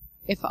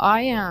 if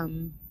I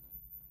am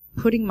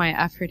putting my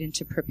effort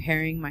into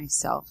preparing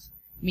myself,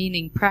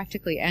 meaning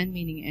practically and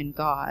meaning in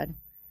God,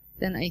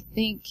 then I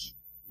think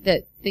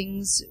that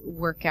things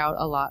work out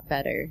a lot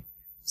better.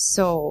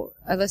 So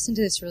I listened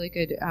to this really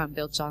good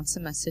Bill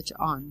Johnson message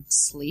on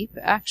sleep,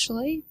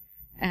 actually.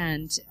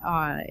 And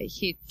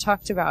he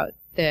talked about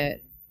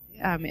that.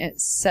 It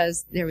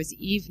says there was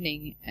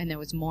evening and there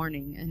was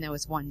morning and there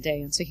was one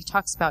day. And so he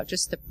talks about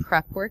just the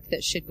prep work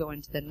that should go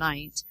into the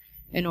night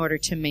in order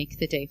to make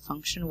the day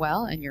function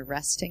well, and you're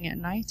resting at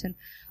night. And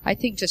I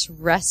think just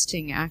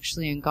resting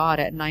actually in God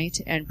at night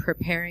and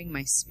preparing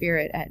my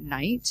spirit at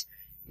night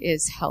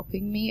is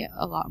helping me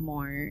a lot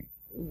more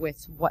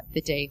with what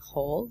the day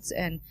holds.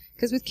 And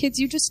because with kids,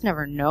 you just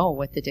never know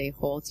what the day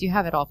holds. You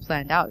have it all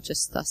planned out,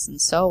 just thus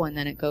and so, and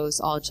then it goes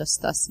all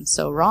just thus and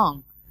so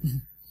wrong.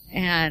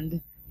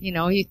 And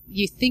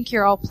you think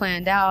you're all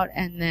planned out,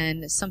 and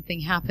then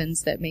something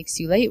happens that makes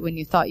you late when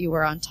you thought you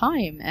were on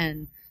time.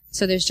 And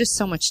so there's just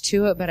so much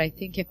to it. But I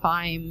think if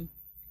I'm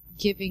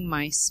giving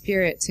my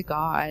spirit to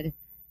God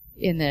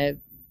in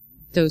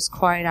those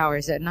quiet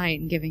hours at night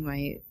and giving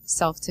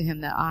myself to Him,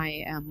 that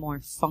I am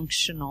more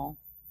functional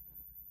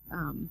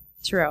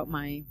throughout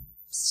my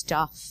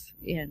stuff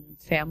in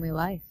family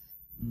life.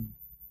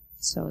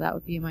 So that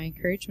would be my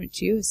encouragement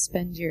to you, is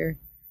spend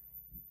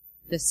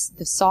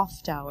the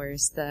soft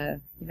hours,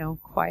 the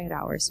quiet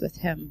hours with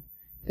Him,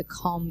 the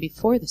calm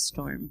before the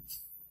storm.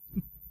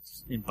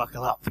 And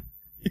buckle up.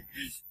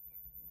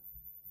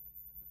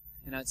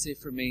 And I'd say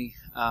for me,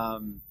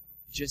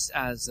 just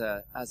as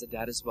a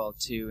dad as well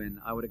too, and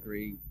I would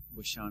agree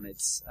with Sean.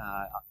 It's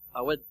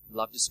I would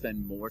love to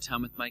spend more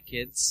time with my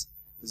kids.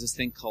 There's this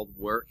thing called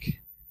work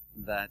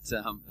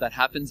that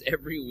happens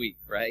every week,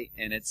 right?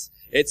 And it's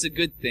a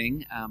good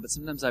thing, but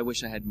sometimes I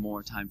wish I had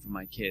more time for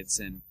my kids.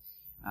 And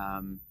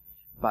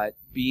but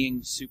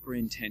being super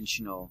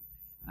intentional,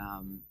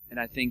 and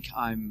I think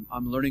I'm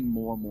learning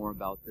more and more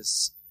about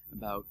this,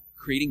 about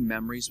creating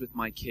memories with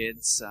my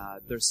kids.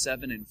 They're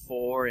 7 and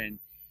 4, and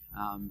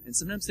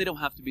sometimes they don't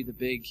have to be the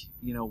big,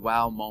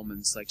 wow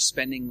moments, like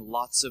spending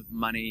lots of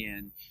money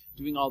and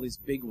doing all these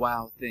big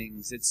wow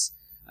things. It's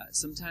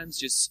sometimes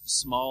just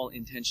small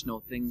intentional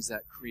things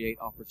that create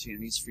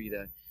opportunities for you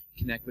to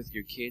connect with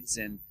your kids.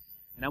 And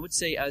I would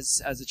say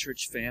as a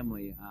church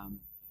family,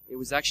 it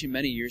was actually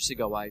many years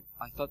ago, I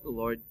thought the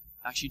Lord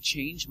actually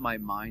changed my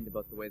mind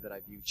about the way that I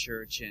view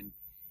church. And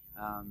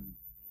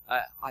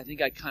I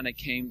think I kind of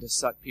came to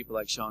suck people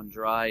like Sean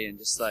dry, and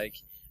just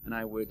and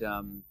I would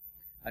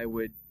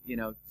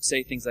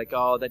say things like,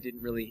 oh, that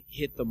didn't really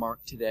hit the mark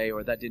today,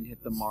 or that didn't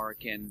hit the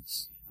mark. And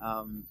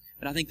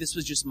I think this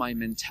was just my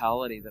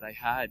mentality that I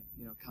had,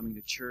 coming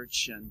to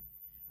church. And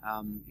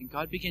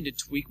God began to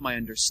tweak my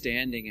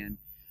understanding.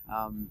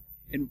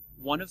 And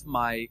one of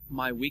my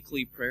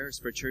weekly prayers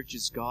for church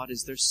is, God,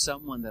 is there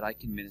someone that I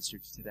can minister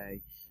to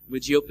today?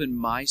 Would you open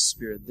my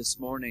spirit? This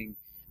morning,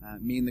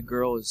 me and the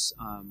girls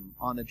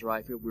on the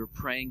drive here, we were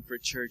praying for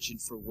church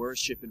and for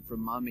worship and for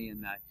Mommy,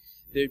 and that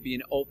there'd be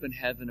an open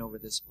heaven over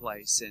this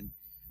place. And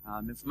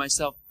for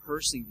myself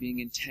personally, being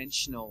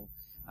intentional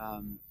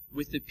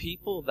with the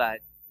people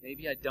that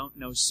maybe I don't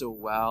know so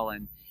well,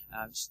 and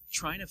just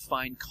trying to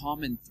find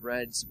common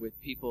threads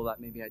with people that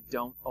maybe I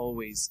don't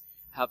always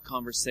have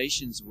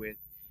conversations with.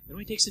 It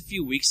only takes a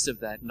few weeks of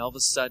that, and all of a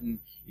sudden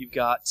you've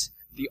got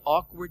the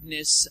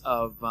awkwardness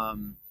of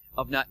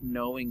not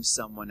knowing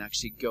someone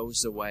actually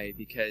goes away,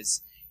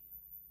 because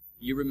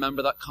you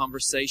remember that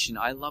conversation.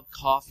 I love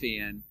coffee,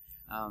 and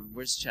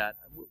where's Chad?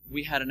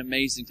 We had an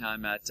amazing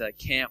time at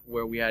camp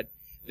where we had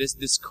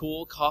this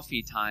cool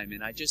coffee time,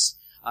 and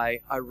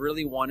I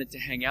really wanted to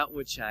hang out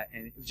with Chad,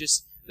 and it was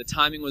just, the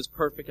timing was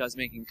perfect. I was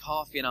making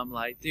coffee, and I'm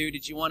like, dude,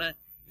 did you want to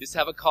just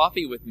have a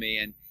coffee with me?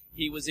 And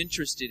he was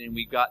interested, and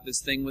we got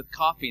this thing with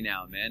coffee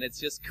now, man. It's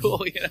just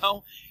cool,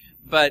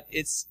 But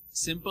it's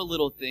simple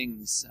little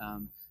things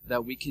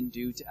that we can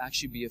do to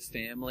actually be a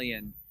family,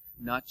 and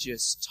not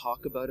just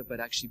talk about it, but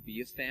actually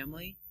be a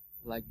family.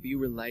 Like, be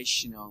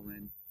relational,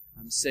 and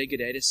say good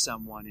day to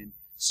someone, and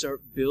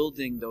start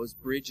building those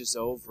bridges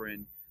over,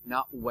 and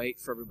not wait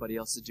for everybody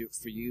else to do it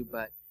for you,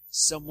 but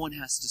someone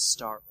has to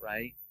start,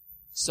 right?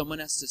 Someone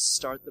has to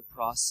start the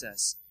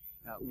process.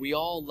 We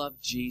all love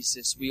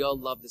Jesus. We all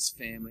love this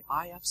family.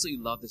 I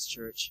absolutely love this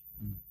church.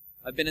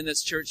 I've been in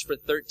this church for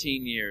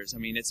 13 years. I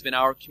mean, it's been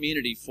our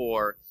community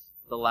for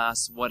the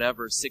last,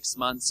 6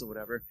 months or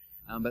whatever.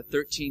 But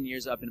 13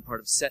 years I've been a part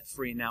of Set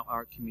Free, now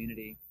our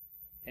community.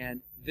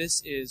 And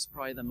this is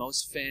probably the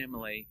most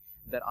family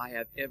that I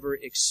have ever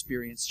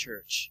experienced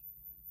church.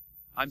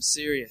 I'm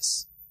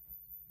serious.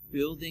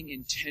 Building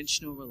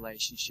intentional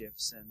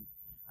relationships. And,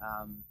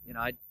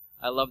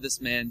 I love this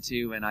man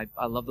too, and I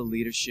love the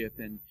leadership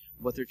and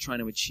what they're trying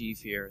to achieve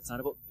here. It's not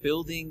about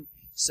building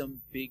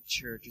some big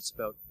church. It's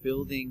about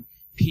building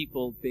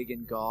people big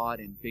in God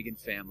and big in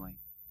family.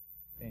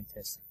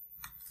 Fantastic.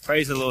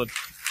 Praise the Lord.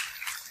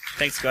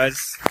 Thanks,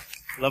 guys.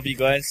 Love you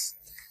guys.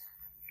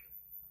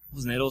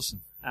 Wasn't that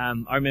awesome?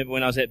 I remember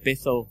when I was at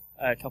Bethel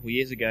a couple of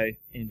years ago,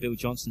 and Bill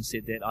Johnson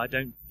said that I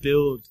don't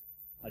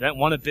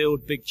want to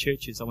build big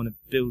churches. I want to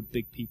build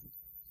big people.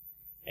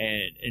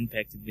 And it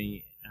impacted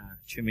me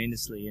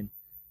tremendously. And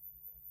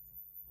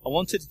I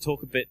wanted to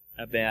talk a bit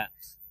about,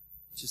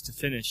 just to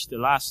finish, the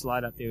last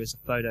slide up there is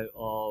a photo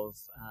of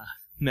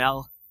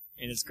Mel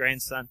and his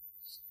grandson.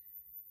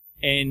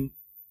 And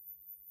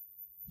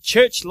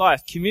church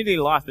life, community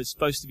life is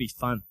supposed to be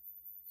fun.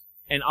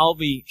 And I'll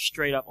be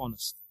straight up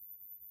honest.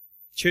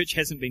 Church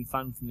hasn't been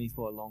fun for me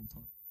for a long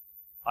time.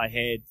 I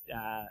had,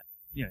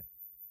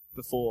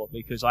 before,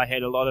 because I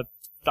had a lot of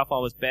stuff I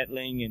was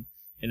battling,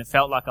 and it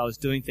felt like I was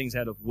doing things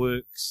out of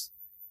works.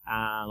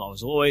 I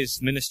was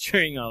always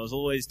ministering. I was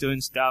always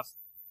doing stuff,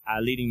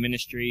 leading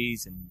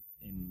ministries and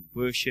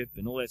worship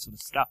and all that sort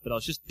of stuff, but I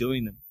was just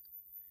doing them.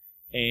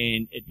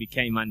 And it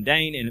became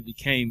mundane and it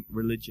became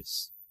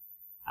religious.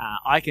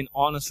 I can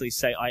honestly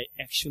say I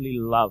actually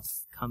love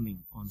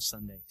coming on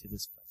Sunday to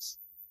this place.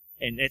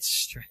 And that's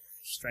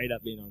straight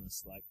up being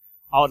honest. Like,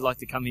 I would like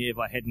to come here if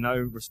I had no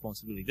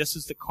responsibility. This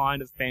is the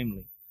kind of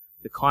family,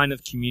 the kind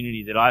of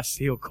community that I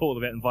feel called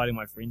about inviting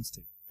my friends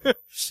to.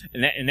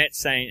 and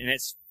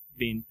that's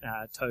being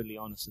totally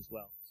honest as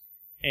well.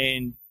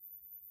 And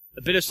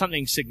a bit of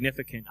something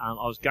significant. I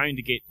was going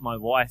to get my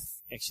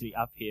wife actually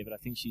up here, but I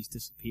think she's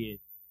disappeared.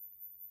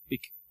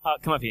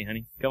 Come up here,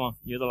 honey. Come on.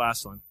 You're the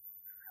last one.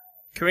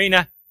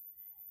 Karina.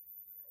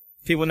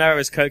 People know her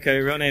as Coco.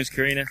 Her real name's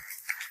Karina.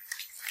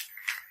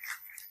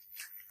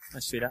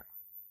 Nice, sweetheart.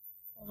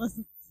 Well, this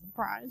is a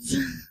surprise.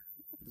 It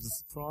was a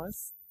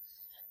surprise.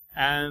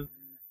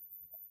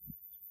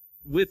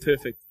 We're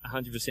perfect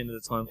 100% of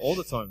the time, all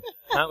the time,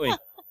 aren't we?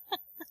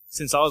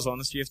 Since I was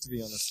honest, you have to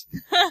be honest.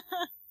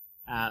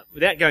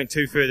 Without going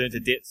too further into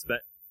depths,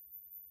 but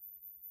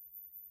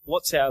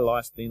what's our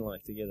life been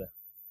like together?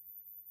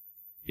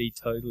 Be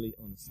totally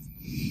honest.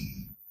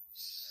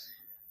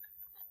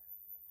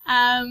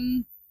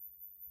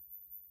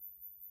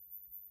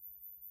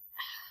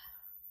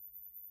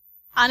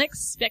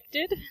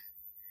 Unexpected.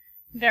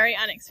 Very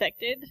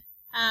unexpected.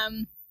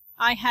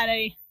 I had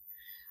a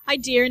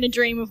idea and a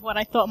dream of what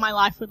I thought my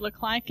life would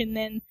look like, and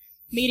then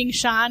meeting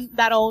Sean,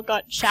 that all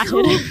got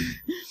shattered.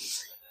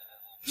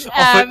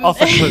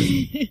 Off a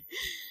cliff.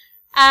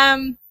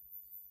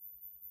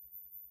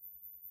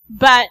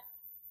 But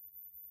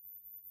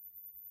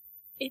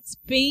it's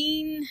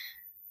been,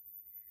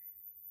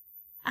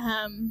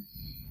 I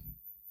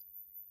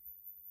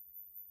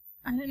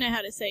don't know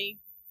how to say,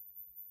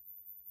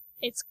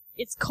 it's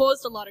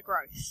caused a lot of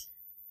growth.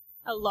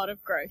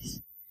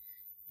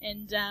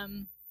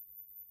 And,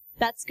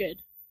 that's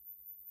good.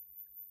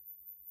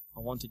 I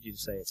wanted you to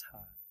say it's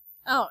hard.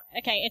 Oh,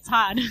 okay, it's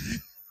hard.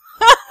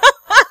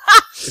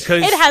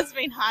 Because it has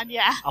been hard,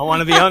 yeah. I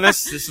want to be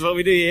honest. This is what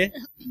we do here.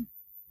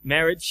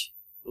 Marriage,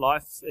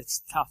 life,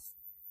 it's tough.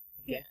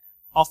 Okay? Yeah.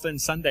 Often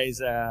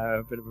Sundays are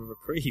a bit of a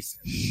reprieve.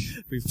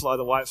 We fly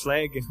the white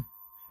flag and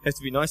have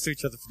to be nice to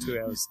each other for 2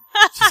 hours.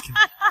 Just kidding.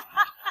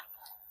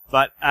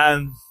 But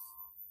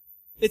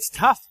it's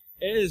tough.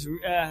 It is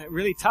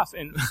really tough.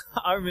 And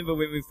I remember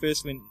when we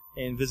first went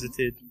and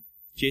visited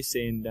Jess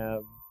and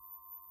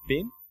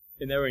Ben,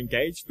 and they were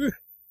engaged. It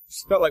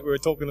felt like we were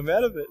talking them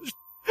out of it.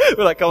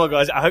 We're like, come on,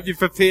 guys, I hope you're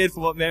prepared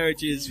for what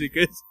marriage is,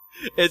 because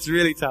it's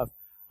really tough.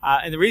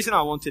 And the reason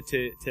I wanted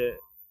to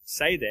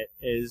say that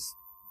is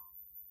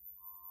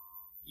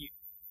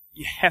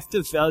you have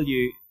to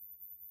value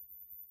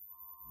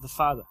the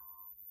Father,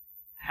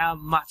 how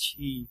much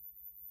He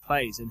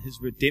plays in His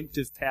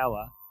redemptive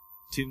power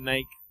to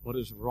make what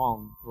is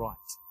wrong right,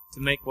 to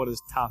make what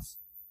is tough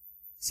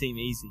seem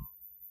easy.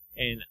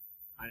 And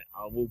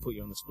I will put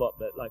you on the spot,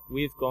 but like,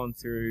 we've gone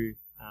through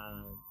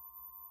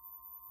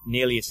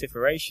nearly a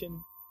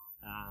separation,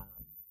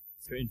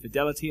 through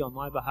infidelity on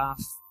my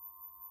behalf.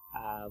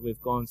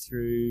 We've gone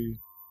through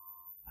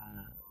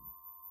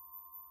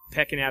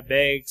packing our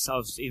bags.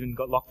 I've even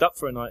got locked up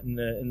for a night in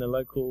the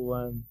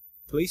local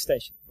police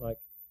station. Like,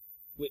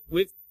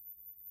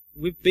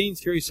 we've been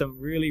through some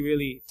really,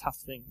 really tough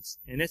things,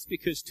 and that's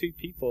because two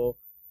people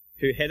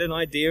who had an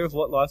idea of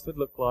what life would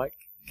look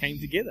like came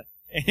together.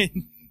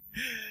 And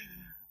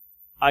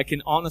I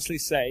can honestly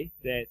say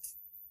that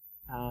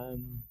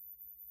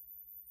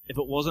if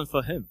it wasn't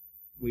for Him,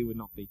 we would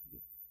not be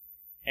together.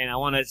 And I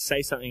want to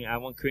say something. I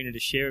want Karina to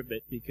share a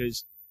bit,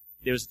 because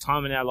there was a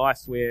time in our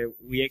life where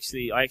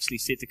I actually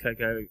said to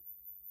Coco,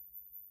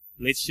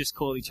 let's just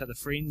call each other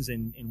friends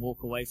and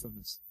walk away from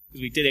this,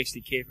 because we did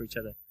actually care for each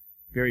other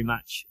very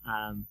much.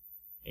 And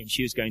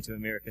she was going to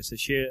America, so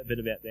share a bit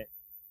about that,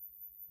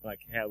 like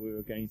how we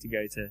were going to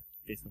go to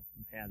Bethel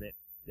and how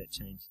that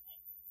changed.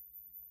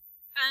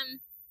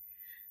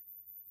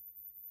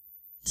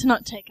 To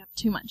not take up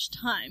too much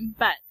time,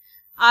 but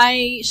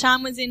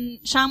Sean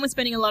was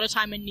spending a lot of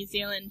time in New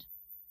Zealand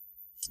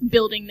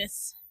building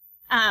this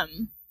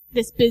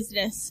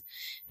business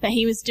that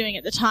he was doing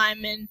at the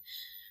time, and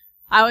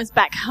I was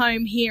back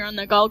home here on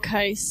the Gold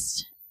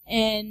Coast,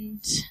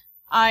 and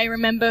I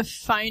remember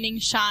phoning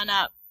Sean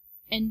up,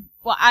 and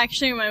I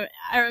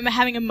remember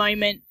having a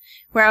moment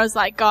where I was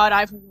like, God,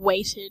 I've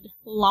waited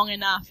long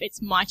enough.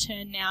 It's my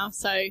turn now.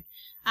 So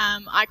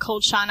I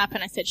called Sean up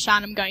and I said,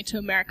 Sean, I'm going to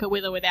America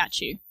with or without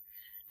you.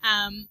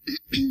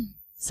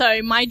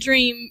 So my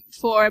dream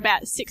for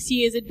about 6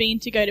 years had been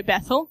to go to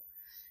Bethel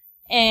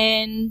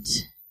and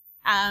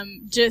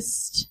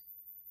just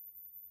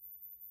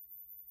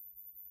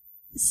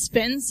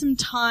spend some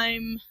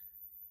time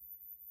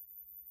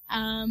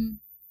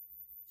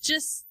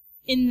just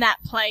in that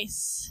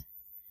place.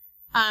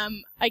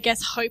 I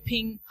guess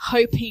hoping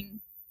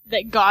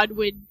that God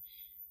would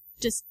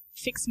just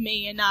fix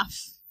me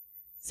enough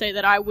so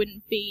that I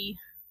wouldn't be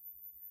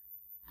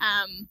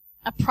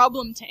a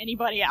problem to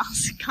anybody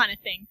else kind of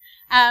thing,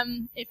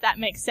 if that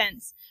makes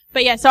sense.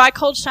 But yeah, so I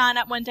called Sean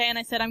up one day and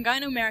I said, I'm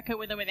going to America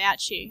with or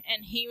without you.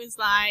 And he was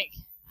like,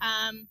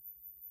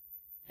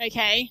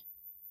 okay.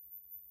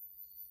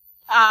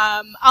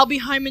 I'll be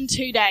home in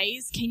 2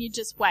 days. Can you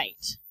just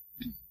wait?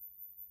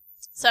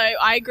 So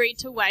I agreed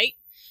to wait.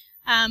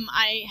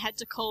 I had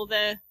to call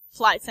the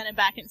flight center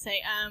back and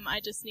say, I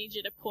just need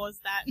you to pause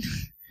that.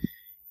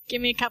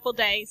 Give me a couple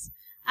days.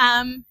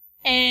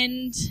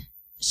 And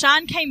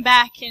Sean came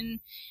back and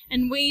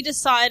we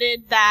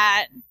decided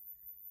that,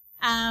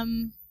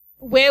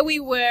 where we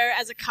were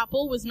as a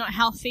couple was not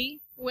healthy.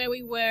 Where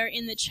we were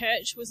in the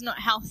church was not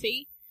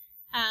healthy.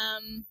 I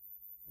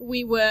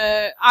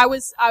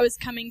was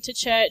coming to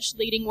church,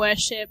 leading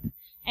worship,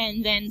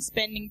 and then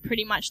spending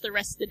pretty much the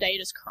rest of the day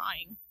just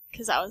crying.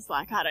 Because I was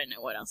like, I don't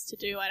know what else to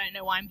do. I don't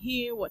know why I'm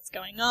here. What's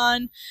going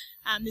on?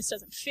 This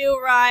doesn't feel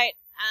right.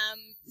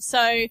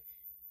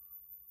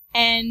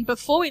 And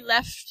before we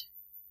left,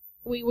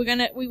 we were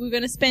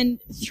gonna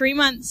spend 3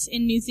 months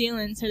in New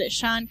Zealand so that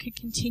Sean could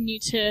continue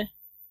to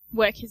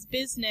work his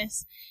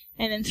business,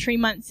 and then 3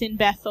 months in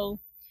Bethel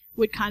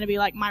would kind of be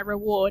like my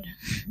reward.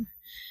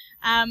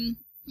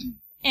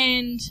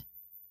 And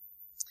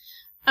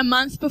a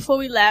month before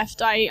we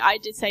left, I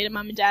did say to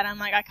Mum and Dad, I'm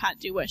like, I can't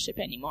do worship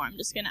anymore.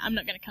 I'm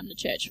not gonna come to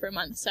church for a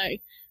month, so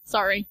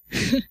sorry.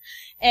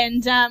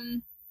 And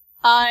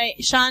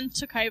Sean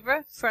took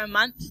over for a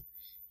month,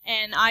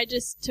 and I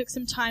just took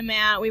some time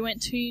out. We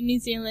went to New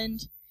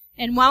Zealand,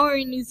 and while we were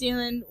in New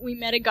Zealand, we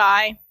met a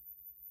guy,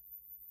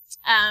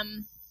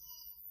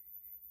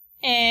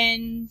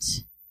 and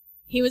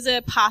he was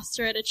a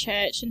pastor at a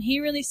church, and he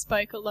really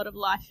spoke a lot of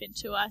life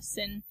into us,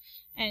 and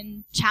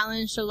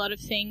challenged a lot of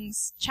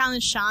things,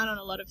 challenged Sean on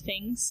a lot of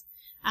things,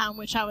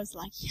 which I was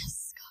like,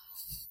 yes,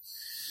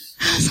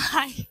 God. I was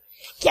like,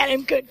 get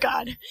him, good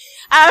God.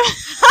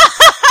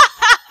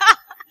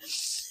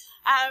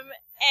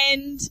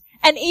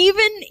 And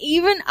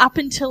even up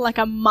until like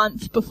a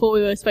month before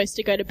we were supposed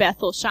to go to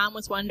Bethel, Sean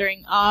was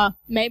wondering,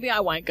 maybe I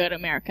won't go to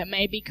America.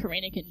 Maybe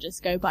Karina can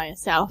just go by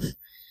herself.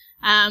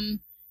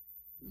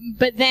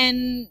 But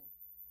then,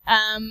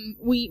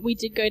 we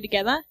did go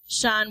together.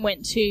 Sean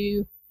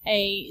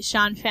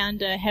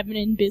found a Heaven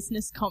in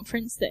Business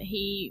conference that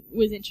he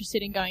was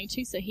interested in going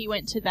to, so he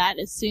went to that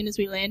as soon as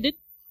we landed.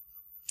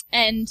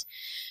 And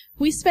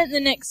we spent the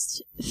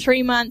next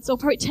 3 months, or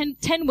probably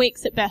 10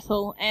 weeks at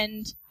Bethel,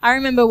 and I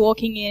remember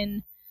walking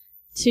in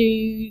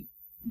to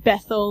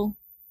Bethel.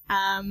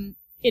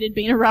 It had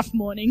been a rough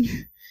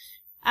morning.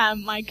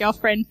 My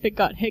girlfriend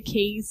forgot her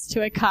keys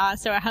to her car,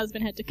 so her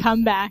husband had to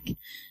come back,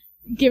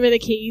 give her the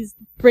keys,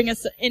 bring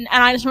us in,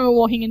 and I just remember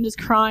walking in just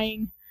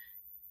crying.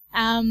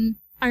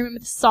 I remember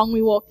the song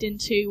we walked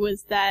into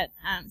was that,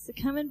 so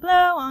come and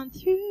blow on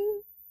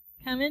through,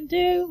 come and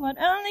do what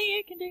only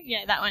you can do.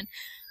 Yeah, that one.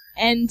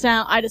 And,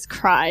 I just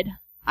cried.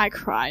 I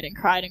cried and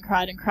cried and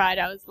cried and cried.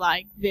 I was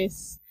like,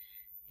 this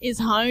is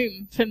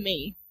home for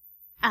me.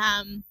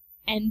 And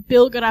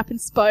Bill got up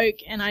and spoke,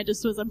 and I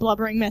just was a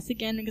blubbering mess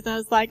again because I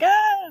was like,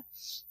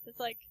 It's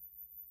like,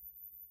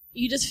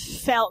 you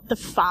just felt the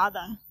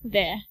Father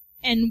there.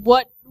 And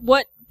what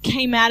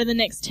came out of the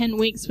next 10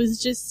 weeks was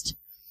just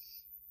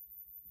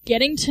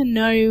getting to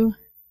know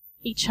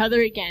each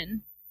other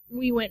again.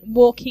 We went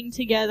walking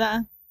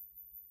together,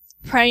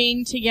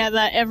 praying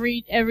together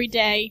every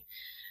day,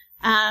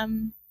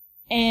 and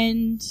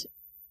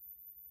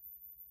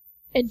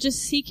just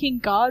seeking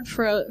God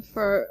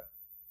for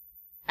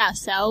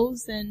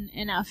ourselves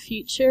and our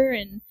future.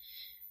 And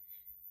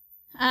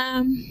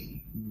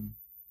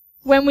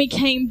when we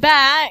came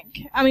back,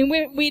 I mean,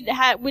 we'd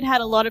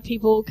had a lot of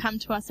people come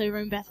to us over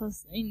in Bethel.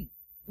 And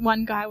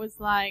one guy was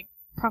like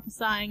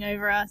prophesying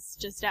over us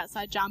just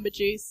outside Jamba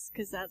Juice,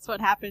 because that's what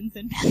happens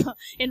in Bethel,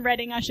 in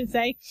Reading, I should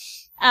say.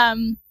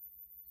 And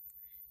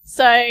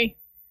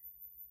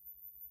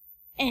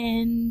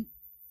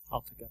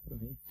I'll pick up from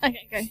here.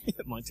 Okay,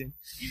 go. My turn.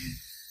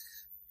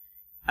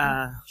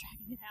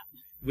 Dragging it out.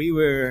 We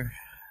were,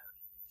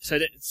 so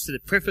the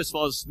preface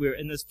was, we were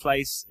in this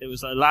place. It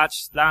was a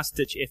last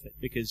ditch effort,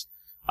 because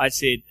I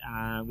said,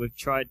 we've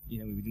tried, we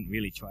didn't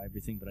really try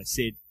everything, but I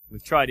said,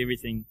 we've tried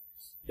everything.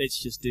 Let's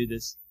just do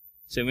this.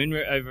 So when we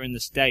were over in the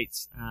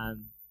States,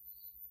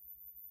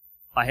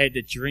 I had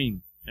a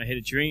dream. I had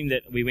a dream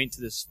that we went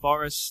to this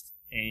forest,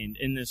 and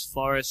in this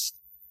forest,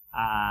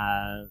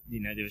 there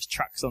was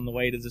trucks on the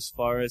way to this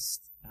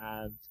forest,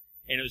 and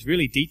it was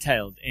really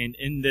detailed. And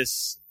in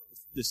this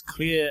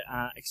clear,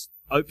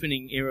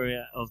 opening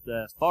area of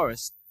the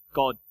forest,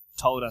 God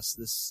told us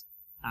this,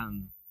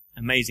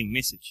 amazing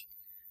message.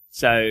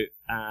 So,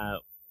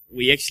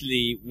 we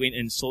actually went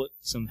and sought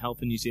some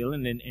help in New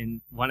Zealand,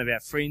 and one of our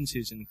friends,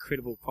 who's an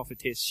incredible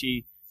prophetess,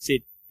 she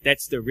said,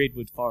 that's the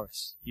redwood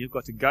forest. You've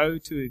got to go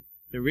to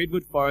the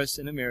redwood forest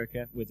in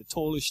America, where the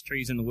tallest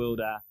trees in the world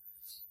are,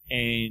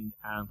 and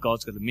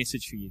God's got a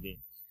message for you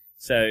there.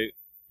 So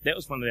that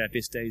was one of our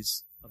best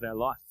days of our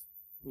life.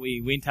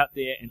 We went up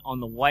there, and on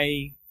the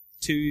way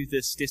to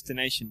this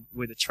destination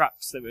were the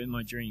trucks that were in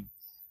my dream.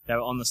 They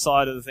were on the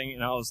side of the thing,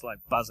 and I was like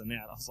buzzing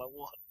out. I was like,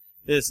 what?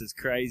 this is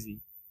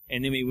crazy.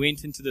 And then we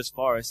went into this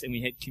forest and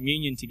we had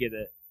communion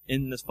together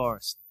in this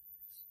forest.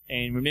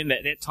 And remember,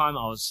 at that time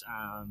I was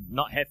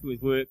not happy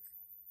with work.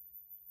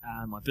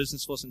 My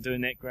business wasn't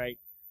doing that great.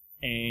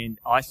 And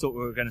I thought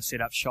we were going to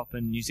set up shop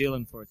in New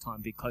Zealand for a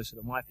time, be closer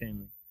to my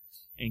family.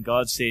 And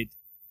God said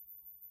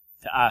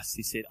to us,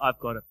 He said, I've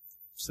got a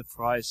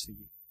surprise for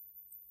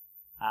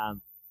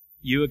you.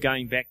 You are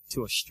going back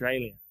to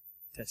Australia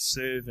to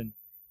serve and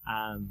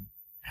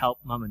help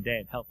Mum and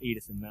Dad, help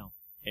Edith and Mel.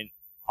 And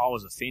I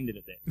was offended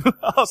at that.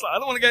 I was like, I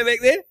don't want to go back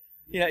there.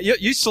 You know,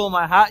 you saw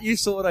my heart. You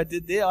saw what I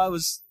did there. I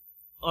was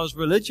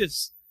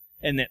religious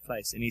in that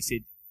place. And He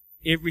said,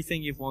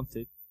 everything you've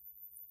wanted,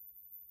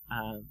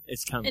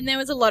 it's coming. And there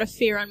was a lot of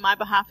fear on my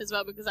behalf as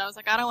well, because I was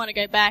like, I don't want to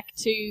go back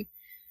to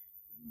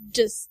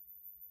just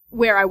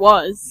where I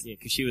was. Yeah,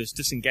 because she was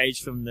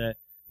disengaged from the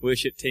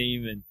worship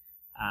team, and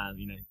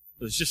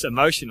it was just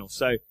emotional.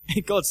 So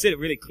God said it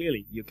really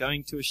clearly: you're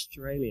going to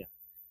Australia.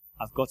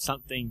 I've got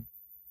something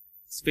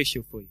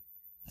special for you,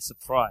 a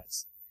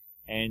surprise.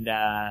 And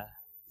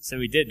so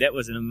we did. That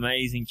was an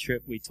amazing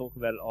trip. We talk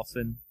about it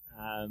often.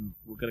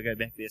 We're going to go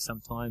back there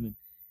sometime,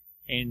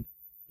 and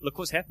look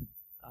what's happened.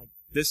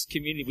 This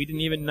community, we didn't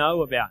even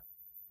know about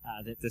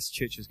that this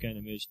church was going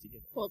to merge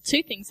together. Well,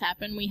 two things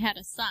happened. We had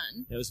a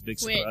son. That was a big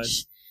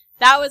surprise.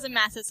 That was a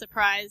massive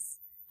surprise.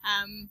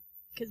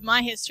 Because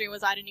my history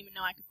was I didn't even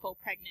know I could fall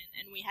pregnant,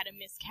 and we had a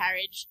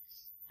miscarriage.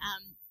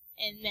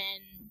 And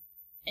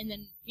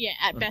then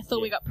at Bethel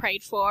we got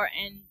prayed for,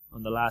 and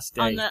on the last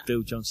day,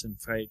 Bill Johnson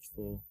prayed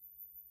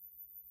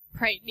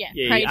prayed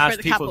he for asked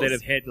the people couples that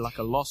have had like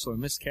a loss or a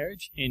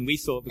miscarriage, and we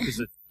thought because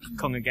the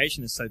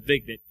congregation is so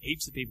big that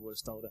heaps of people would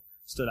have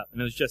stood up,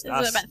 and it was just There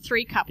us. was about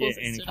 3 couples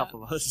that and stood a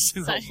couple up. of others.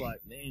 And I was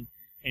like, man.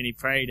 And he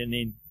prayed, and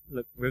then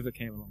look, River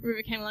came along.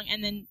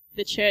 And then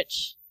the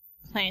church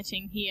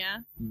planting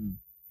here.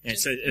 And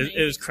so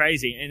it was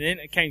crazy. And then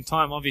it came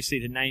time, obviously,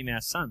 to name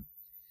our son.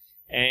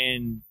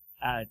 And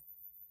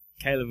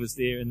Caleb was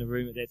there in the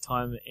room at that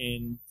time,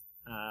 and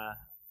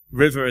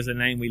River is a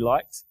name we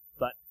liked,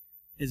 but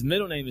his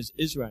middle name is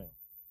Israel.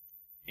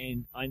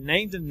 And I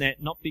named him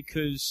that not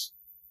because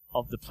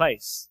of the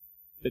place,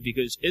 but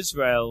because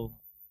Israel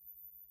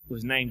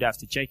was named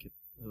after Jacob.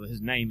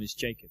 His name is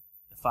Jacob,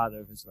 the father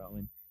of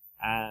Israel.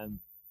 And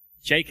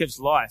Jacob's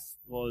life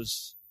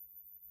was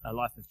a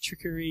life of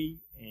trickery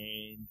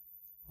and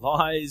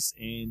lies,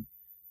 and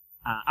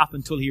up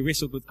until he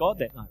wrestled with God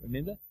that night,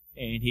 remember?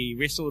 And he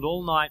wrestled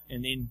all night,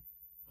 and then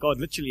God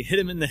literally hit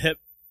him in the hip.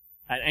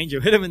 An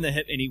angel hit him in the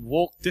hip, and he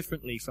walked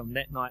differently from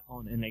that night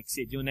on. And they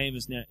said, your name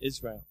is now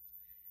Israel.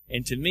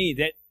 And to me,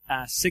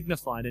 that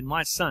signified in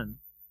my son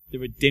the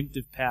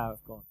redemptive power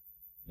of God.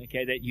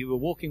 Okay, that you were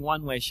walking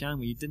one way, Sean,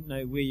 where you didn't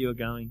know where you were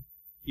going.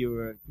 You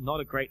were not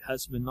a great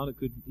husband, not a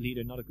good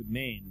leader, not a good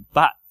man.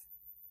 But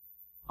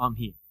I'm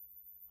here.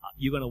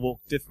 You're going to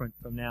walk different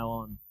from now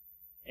on.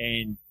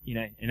 And,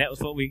 and that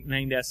was what we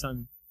named our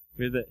son,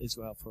 River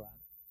Israel Farada.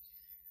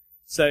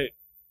 So,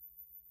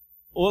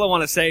 all I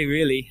want to say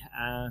really,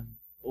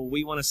 or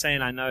we want to say,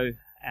 and I know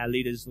our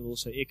leaders will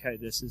also echo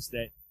this, is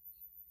that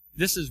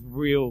this is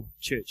real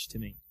church to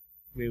me.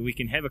 Where we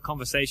can have a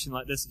conversation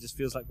like this, it just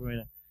feels like we're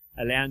in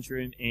a lounge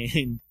room,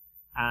 and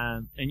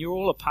you're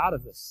all a part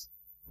of this.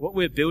 What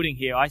we're building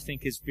here, I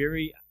think, is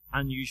very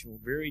unusual,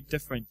 very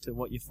different to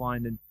what you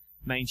find in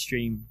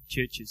mainstream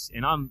churches.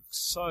 And I'm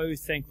so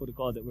thankful to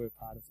God that we're a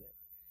part of that.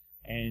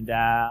 And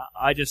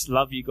I just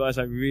love you guys.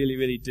 I really,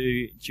 really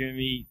do.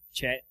 Jeremy,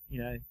 Chat,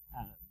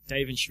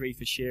 Dave and Sheree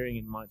for sharing,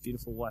 and my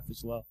beautiful wife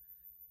as well.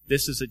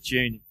 This is a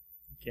journey,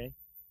 okay?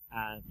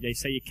 They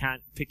say you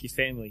can't pick your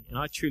family, and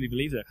I truly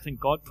believe that. I think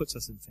God puts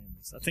us in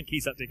families. I think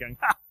He's up there going,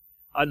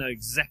 I know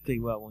exactly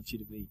where I want you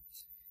to be.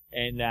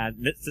 And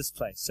that's this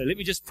place. So let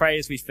me just pray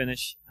as we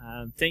finish.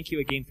 Thank you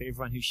again for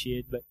everyone who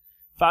shared. But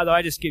Father,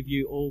 I just give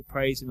you all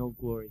praise and all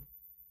glory.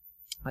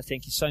 I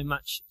thank you so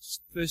much,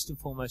 first and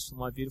foremost, for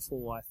my beautiful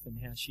wife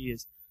and how she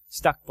has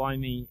stuck by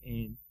me,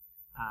 and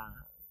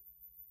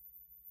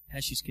how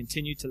she's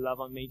continued to love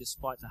on me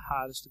despite the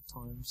hardest of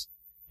times.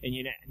 And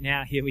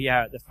now here we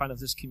are at the front of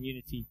this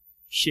community,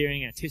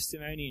 sharing our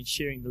testimony and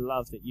sharing the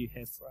love that you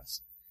have for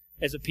us.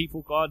 As a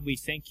people, God, we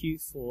thank you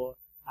for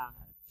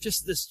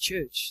just this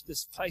church,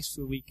 this place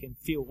where we can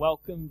feel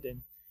welcomed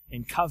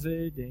and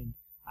covered and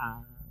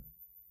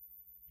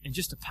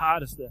just a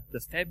part of the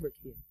fabric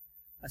here.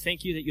 I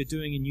thank you that you're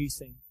doing a new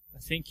thing. I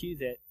thank you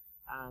that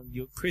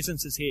your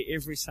presence is here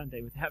every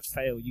Sunday. Without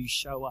fail, you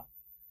show up.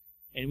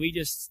 And we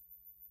just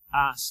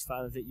ask,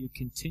 Father, that you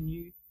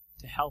continue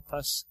to help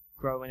us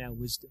grow in our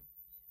wisdom.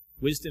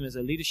 Wisdom as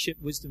a leadership,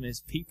 wisdom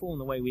as people in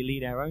the way we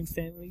lead our own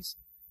families,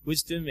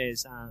 wisdom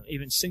as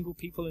even single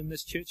people in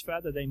this church,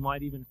 Father. They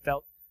might even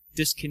felt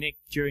disconnect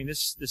during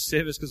this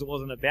service because it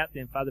wasn't about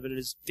them, Father, but it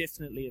is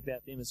definitely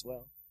about them as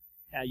well.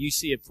 You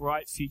see a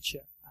bright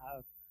future,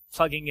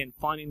 plugging in,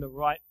 finding the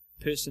right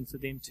person for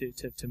them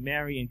to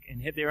marry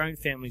and have their own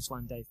families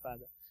one day,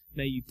 Father.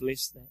 May you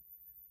bless that.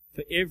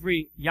 For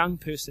every young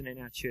person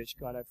in our church,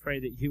 God, I pray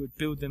that you would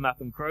build them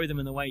up and grow them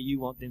in the way you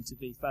want them to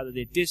be. Father,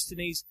 their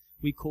destinies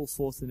we call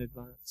forth in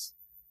advance.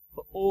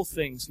 For all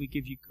things, we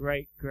give you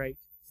great, great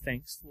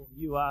thanks for.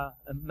 You are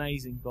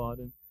amazing, God,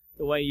 and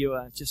the way you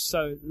are just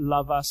so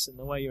love us and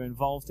the way you're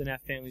involved in our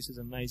families is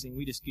amazing.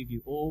 We just give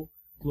you all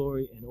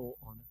glory and all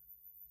honor.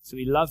 So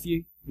we love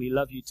you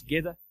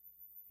together,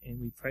 and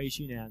we praise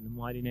you now in the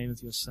mighty name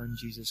of your Son,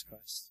 Jesus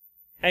Christ.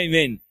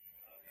 Amen.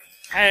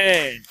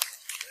 Hey,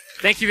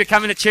 thank you for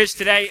coming to church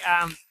today.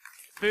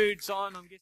 Food's on. I'm guessing.